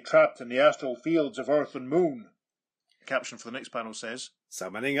has me trapped in the astral fields of Earth and Moon." The caption for the next panel says,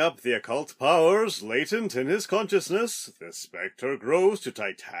 Summoning up the occult powers latent in his consciousness, the Spectre grows to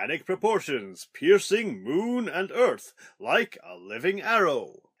titanic proportions, piercing moon and earth like a living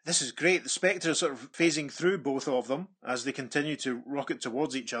arrow. This is great. The Spectre is sort of phasing through both of them as they continue to rocket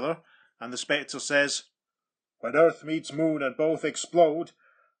towards each other, and the Spectre says, "When Earth meets Moon and both explode,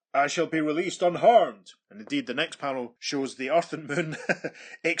 I shall be released unharmed." And indeed, the next panel shows the Earth and Moon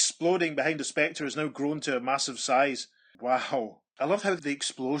exploding behind the Spectre has now grown to a massive size. Wow. I love how the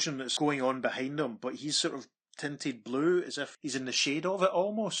explosion is going on behind him, but he's sort of tinted blue as if he's in the shade of it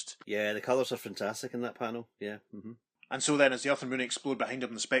almost. Yeah, the colours are fantastic in that panel. Yeah. And so then, as the Earth and Moon explode behind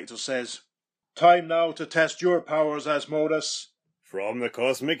him, the Spectre says, "Time now to test your powers, Asmodeus." From the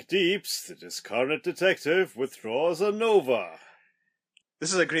cosmic deeps, the discarnate detective withdraws a nova.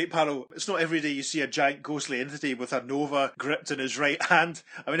 This is a great panel. It's not every day you see a giant ghostly entity with a nova gripped in his right hand.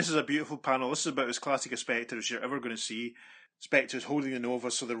 I mean, this is a beautiful panel. This is about as classic a Spectre as you're ever going to see. Spectre is holding the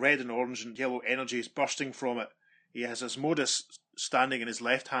nova, so the red and orange and yellow energy is bursting from it. He has Asmodeus standing in his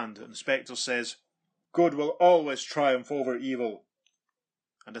left hand, and the Spectre says, "Good will always triumph over evil."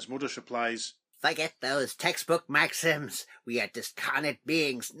 And Asmodeus replies, Forget those textbook maxims. We are discarnate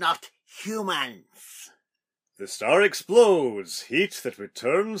beings, not humans. The star explodes. Heat that would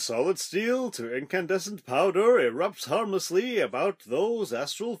turn solid steel to incandescent powder erupts harmlessly about those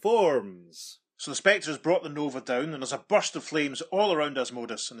astral forms. So the Spectre has brought the Nova down, and there's a burst of flames all around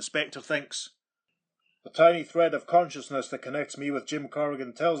Asmodeus, and the Spectre thinks, "The tiny thread of consciousness that connects me with Jim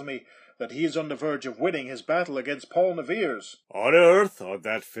Corrigan tells me that he is on the verge of winning his battle against Paul Naviers." On Earth, on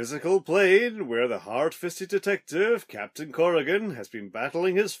that physical plane where the hard-fisted detective, Captain Corrigan, has been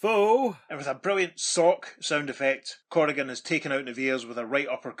battling his foe. And with a brilliant sock sound effect, Corrigan has taken out Naviers with a right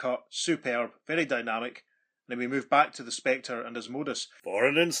uppercut. Superb, very dynamic. And then we move back to the Spectre and Asmodeus. For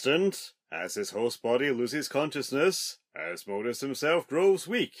an instant, as his host body loses consciousness, Asmodeus himself grows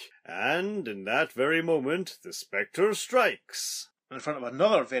weak, and in that very moment, the Spectre strikes. And in front of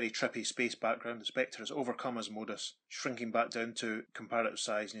another very trippy space background, the Spectre has overcome Asmodeus, shrinking back down to comparative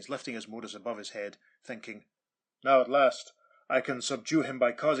size, and he's lifting Asmodeus above his head, thinking, "Now at last, I can subdue him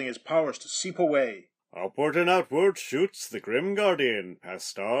by causing his powers to seep away." Upward and outward shoots the grim guardian, past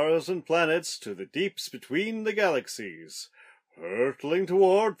stars and planets to the deeps between the galaxies, hurtling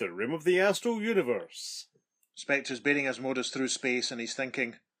toward the rim of the astral universe. Spectre's beating Asmodeus through space, and he's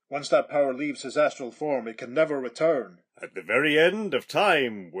thinking, once that power leaves his astral form, it can never return. At the very end of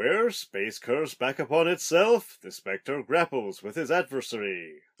time, where space curves back upon itself, the Spectre grapples with his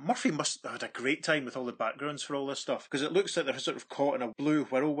adversary. Murphy must have had a great time with all the backgrounds for all this stuff, because it looks like they're sort of caught in a blue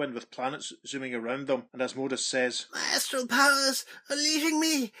whirlwind with planets zooming around them, and Asmodeus says, My astral powers are leaving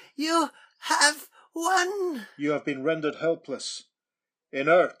me. You have won. "You have been rendered helpless.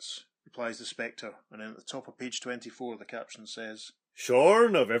 Inert," replies the Spectre, and then at the top of page 24 the caption says,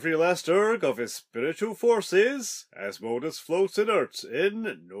 Shorn of every last erg of his spiritual forces, Asmodeus floats inert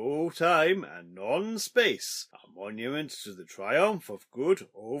in no time and non-space, a monument to the triumph of good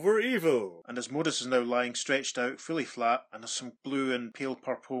over evil. And Asmodeus is now lying stretched out, fully flat, and there's some blue and pale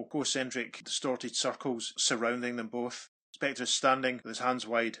purple concentric distorted circles surrounding them both. Spectre is standing with his hands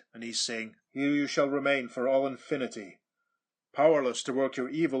wide, and he's saying, "Here you shall remain for all infinity, powerless to work your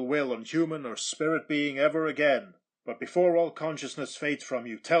evil will on human or spirit being ever again. But before all consciousness fades from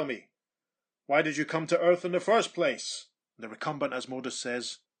you, tell me, why did you come to Earth in the first place?" And the recumbent Asmodeus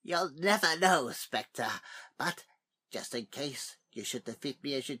says, You'll never know, Spectre, but just in case you should defeat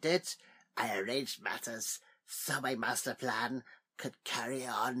me as you did, I arranged matters so my master plan could carry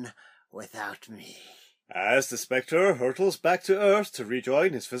on without me. As the Spectre hurtles back to Earth to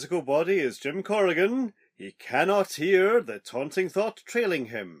rejoin his physical body as Jim Corrigan, he cannot hear the taunting thought trailing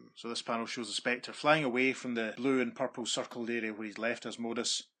him. So this panel shows the Spectre flying away from the blue and purple circled area where he's left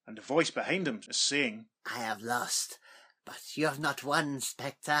Asmodeus, and the voice behind him is saying, I have lost, but you have not won,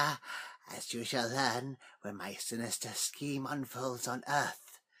 Spectre, as you shall learn when my sinister scheme unfolds on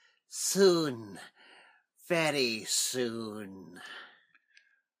Earth. Soon. Very soon.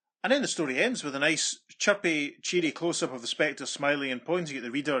 And then the story ends with a nice, chirpy, cheery close-up of the Spectre smiling and pointing at the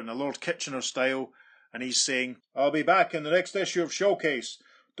reader in a Lord Kitchener style, and he's saying, "I'll be back in the next issue of Showcase.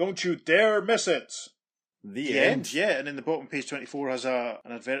 Don't you dare miss it." The end. Yeah, and in the bottom page 24 has an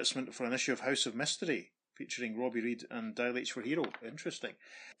advertisement for an issue of House of Mystery, featuring Robbie Reed and Dial H for Hero. Interesting.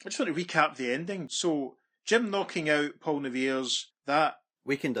 I just want to recap the ending. So, Jim knocking out Paul Naviers, that...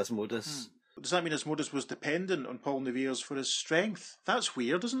 Weakened Asmodeus. Does that mean Asmodeus was dependent on Paul Naviers for his strength? That's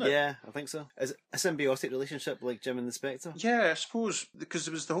weird, isn't it? Yeah, I think so. Is it a symbiotic relationship like Jim and the Spectre? Yeah, I suppose, because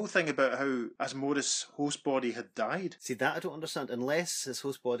there was the whole thing about how Asmodeus' host body had died. See, that I don't understand. Unless his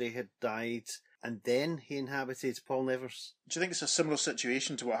host body had died and then he inhabited Paul Nevers. Do you think it's a similar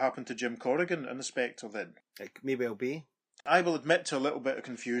situation to what happened to Jim Corrigan and the Spectre then? It may well be. I will admit to a little bit of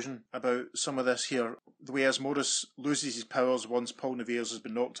confusion about some of this here. The way Asmodeus loses his powers once Paul Naviers has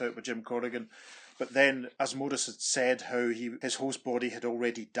been knocked out by Jim Corrigan. But then Asmodeus had said how his host body had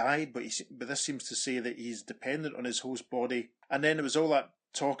already died, but this seems to say that he's dependent on his host body. And then there was all that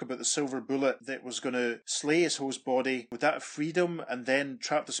talk about the silver bullet that was going to slay his host body. Would that have freedom and then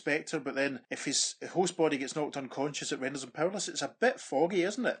trap the Spectre? But then if his host body gets knocked unconscious, it renders him powerless. It's a bit foggy,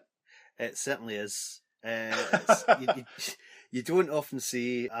 isn't it? It certainly is. You don't often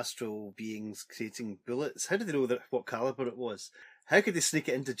see astral beings creating bullets. How did they know what caliber it was? How could they sneak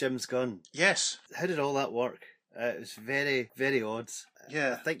it into Jim's gun? Yes. How did all that work? It was very, very odd.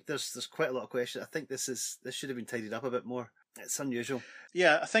 Yeah. I think there's quite a lot of questions. I think this should have been tidied up a bit more. It's unusual.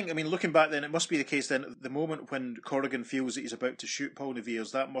 Yeah, I think, looking back then, it must be the case then, the moment when Corrigan feels that he's about to shoot Paul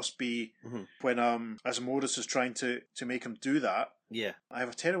Naviers, that must be when Asmodeus is trying to make him do that. Yeah. I have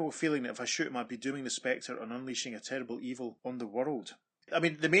a terrible feeling that if I shoot him, I'd be dooming the Spectre and unleashing a terrible evil on the world.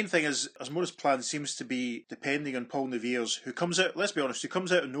 The main thing is, Asmodeus' plan seems to be depending on Paul Naviers, who comes out, let's be honest, who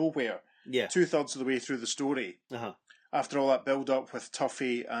comes out of nowhere. Yeah. 2/3 of the way through the story. Uh-huh. After all that build-up with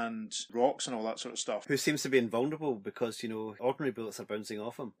Tuffy and rocks and all that sort of stuff. Who seems to be invulnerable because, ordinary bullets are bouncing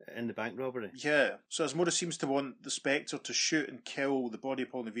off him in the bank robbery. Yeah. So Asmodeus seems to want the Spectre to shoot and kill the body of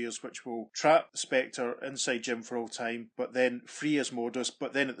Paul Naviers, which will trap the Spectre inside Jim for all time, but then free Asmodeus.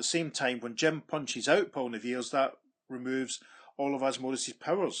 But then at the same time, when Jim punches out Paul Naviers, that removes all of Asmodeus'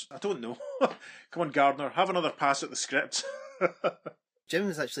 powers. I don't know. Come on, Gardner, have another pass at the script. Jim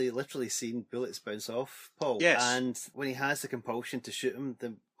has actually literally seen bullets bounce off Paul. Yes. And when he has the compulsion to shoot him,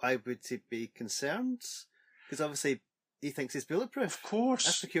 then why would he be concerned? Because obviously he thinks he's bulletproof. Of course.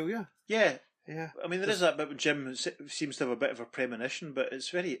 That's peculiar. Yeah. Yeah. There is that bit when Jim seems to have a bit of a premonition, but it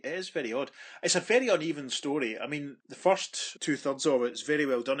is very odd. It's a very uneven story. The first 2/3 of it is very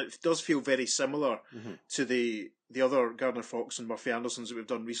well done. It does feel very similar to the other Gardner Fox and Murphy Andersons that we've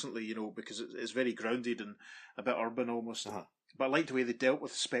done recently, because it's very grounded and a bit urban almost. Uh-huh. But I like the way they dealt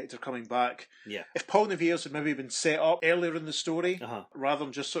with the Spectre coming back. Yeah. If Paul Naviers had maybe been set up earlier in the story, rather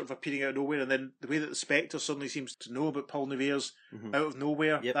than just sort of appearing out of nowhere, and then the way that the Spectre suddenly seems to know about Paul Naviers out of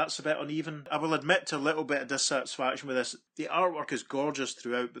nowhere, that's a bit uneven. I will admit to a little bit of dissatisfaction with this. The artwork is gorgeous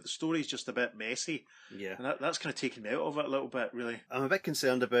throughout, but the story's just a bit messy. Yeah. And that's kind of taken me out of it a little bit, really. I'm a bit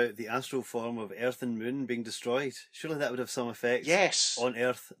concerned about the astral form of Earth and Moon being destroyed. Surely that would have some effect on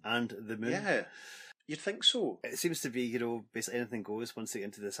Earth and the Moon. Yeah. You'd think so. It seems to be, basically anything goes once they get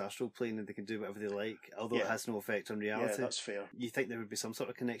into this astral plane and they can do whatever they like, although it has no effect on reality. Yeah, that's fair. You think there would be some sort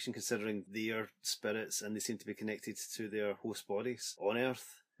of connection considering their spirits and they seem to be connected to their host bodies on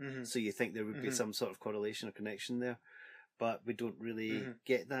Earth. So you think there would be some sort of correlation or connection there. But we don't really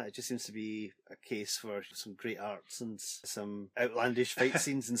get that. It just seems to be a case for some great arts and some outlandish fight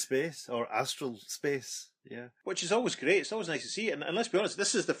scenes in space, or astral space. Yeah. Which is always great. It's always nice to see. And let's be honest,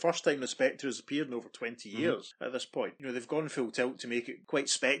 this is the first time the Spectre has appeared in over 20 years at this point. They've gone full tilt to make it quite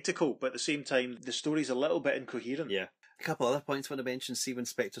spectacle, but at the same time, the story's a little bit incoherent. Yeah. A couple other points I want to mention. See, when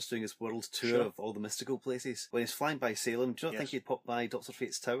Spectre's doing his world tour of all the mystical places, when he's flying by Salem, do you not think he'd pop by Dr.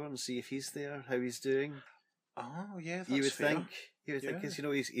 Fate's tower and see if he's there, how he's doing? Oh, yeah, that's You would fair. think, because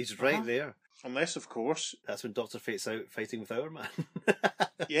he's right there. Unless, of course... That's when Dr. Fate's out fighting with Our Man.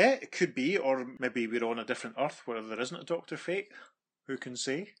 Yeah, it could be, or maybe we're on a different Earth where there isn't a Dr. Fate. Who can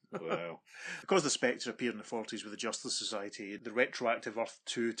say? Wow. Because the Spectre appeared in the 40s with the Justice Society, the retroactive Earth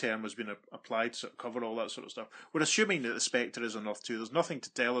 2 term has been applied to cover all that sort of stuff. We're assuming that the Spectre is on Earth 2. There's nothing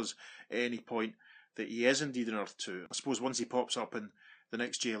to tell us at any point that he is indeed on Earth 2. I suppose once he pops up in the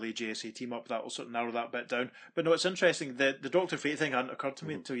next JLA JSA team up, that will sort of narrow that bit down. But no, it's interesting. The Dr. Fate thing hadn't occurred to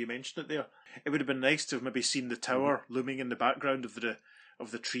me until you mentioned it there. It would have been nice to have maybe seen the tower looming in the background of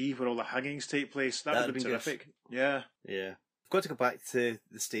the tree where all the hangings take place. That would have been terrific. Good. Yeah. Yeah. I've got to go back to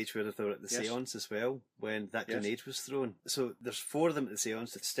the stage where they were at the seance as well, when that grenade was thrown. So there's 4 of them at the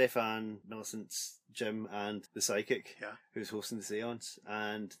seance: Stefan, Millicent, Jim, and the psychic who's hosting the seance,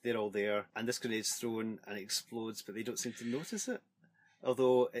 and they're all there. And this grenade's thrown and it explodes, but they don't seem to notice it.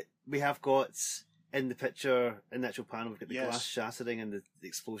 Although we have got in the picture, in the actual panel, we've got the glass shattering and the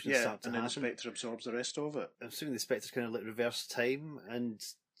explosion start to happen. And then the Spectre absorbs the rest of it. I'm assuming the Spectre's kind of like reverse time, and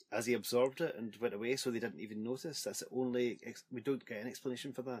as he absorbed it and went away, so they didn't even notice. That's the only... we don't get an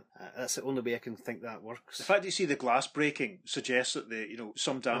explanation for that. That's the only way I can think that works. The fact that you see the glass breaking suggests that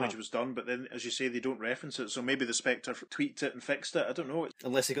some damage was done, but then, as you say, they don't reference it, so maybe the Spectre tweaked it and fixed it. I don't know.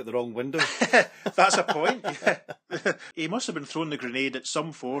 Unless he got the wrong window. That's a point, yeah. He must have been throwing the grenade at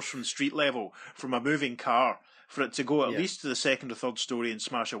some force from street level, from a moving car, for it to go at least to the second or third story and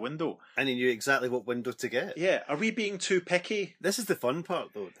smash a window. And he knew exactly what window to get. Yeah. Are we being too picky? This is the fun part,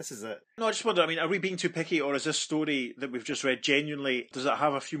 though. This is it. No, I just wonder, are we being too picky, or is this story that we've just read genuinely, does it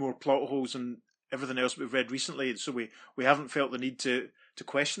have a few more plot holes than everything else we've read recently, so we haven't felt the need to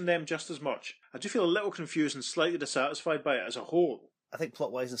question them just as much? I do feel a little confused and slightly dissatisfied by it as a whole. I think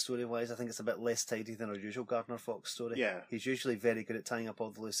plot-wise and story-wise, I think it's a bit less tidy than our usual Gardner Fox story. Yeah. He's usually very good at tying up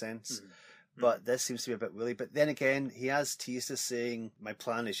all the loose ends. But this seems to be a bit woolly. But then again, he has teased us saying, my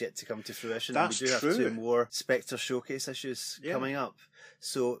plan is yet to come to fruition. That's and we do true. have 2 more Spectre showcase issues coming up.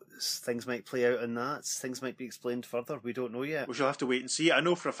 So things might play out in that. Things might be explained further. We don't know yet. We shall have to wait and see. I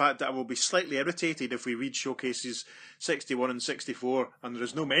know for a fact that I will be slightly irritated if we read showcases 61 and 64 and there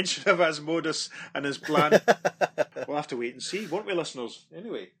is no mention of Asmodeus and his plan. We'll have to wait and see, won't we, listeners?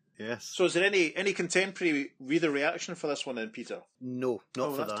 Anyway. Yes. So is there any contemporary reader reaction for this one then, Peter? No,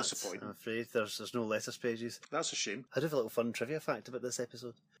 not for that's that. disappointing. I'm afraid there's no letters pages. That's a shame. I do have a little fun trivia fact about this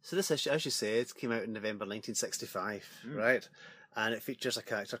episode. So this issue, as you said, came out in November 1965, right? And it features a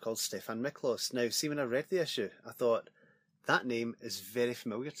character called Stefan Miklos. Now, see, when I read the issue, I thought, that name is very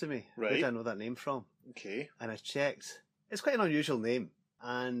familiar to me. Right. Where do I know that name from? Okay. And I checked. It's quite an unusual name.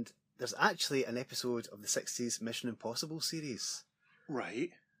 And there's actually an episode of the 60s Mission Impossible series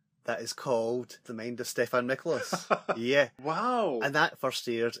Right. that is called The Mind of Stefan Miklos. Yeah. Wow. And that first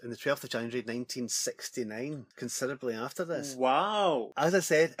aired on the 12th of January 1969, considerably after this. Wow. As I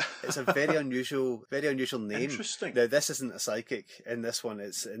said, it's a very unusual name. Interesting. Now, this isn't a psychic in this one.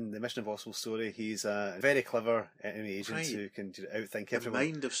 It's in the Mission Impossible story. He's a very clever enemy agent Right. who can outthink The everyone.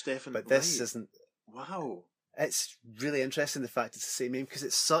 mind of Stefan. But this right. isn't. Wow. It's really interesting the fact it's the same name because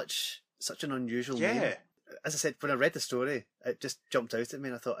it's such an unusual name. Yeah. As I said, when I read the story, it just jumped out at me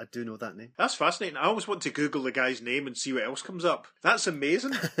and I thought, I do know that name. That's fascinating. I always want to Google the guy's name and see what else comes up. That's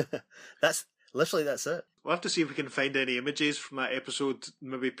amazing. That's it. We'll have to see if we can find any images from that episode,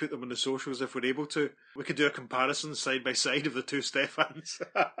 maybe put them on the socials if we're able to. We could do a comparison side by side of the two Stefans.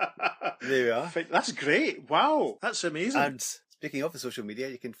 There we are. That's great. Wow. That's amazing. And speaking of the social media,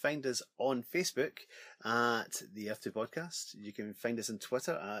 you can find us on Facebook at the Earth 2 Podcast. You can find us on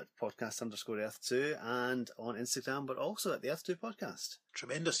Twitter at podcast_Earth2 and on Instagram, but also at the Earth 2 Podcast.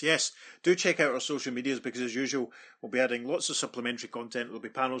 Tremendous, yes. Do check out our social medias because, as usual, we'll be adding lots of supplementary content. There'll be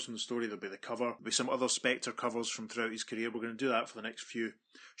panels from the story, there'll be the cover, there'll be some other Spectre covers from throughout his career. We're going to do that for the next few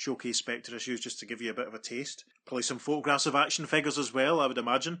Showcase Spectre issues just to give you a bit of a taste. Probably some photographs of action figures as well, I would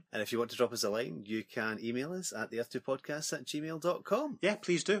imagine. And if you want to drop us a line, you can email us at theearth2podcast@gmail.com. Yeah,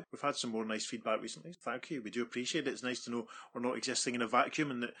 please do. We've had some more nice feedback recently. Thank you. We do appreciate it. It's nice to know we're not existing in a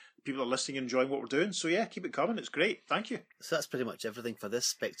vacuum and that people are listening and enjoying what we're doing. So yeah, keep it coming. It's great. Thank you. So that's pretty much everything for this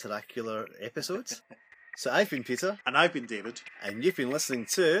spectacular episode. So I've been Peter. And I've been David. And you've been listening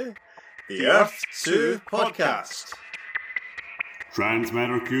to The Earth 2 Podcast.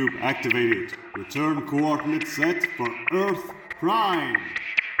 Transmatter cube activated. Return coordinates set for Earth Prime.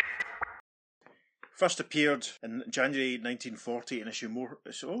 First appeared in January 1940 in issue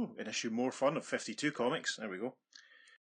More Fun of 52 Comics. There we go.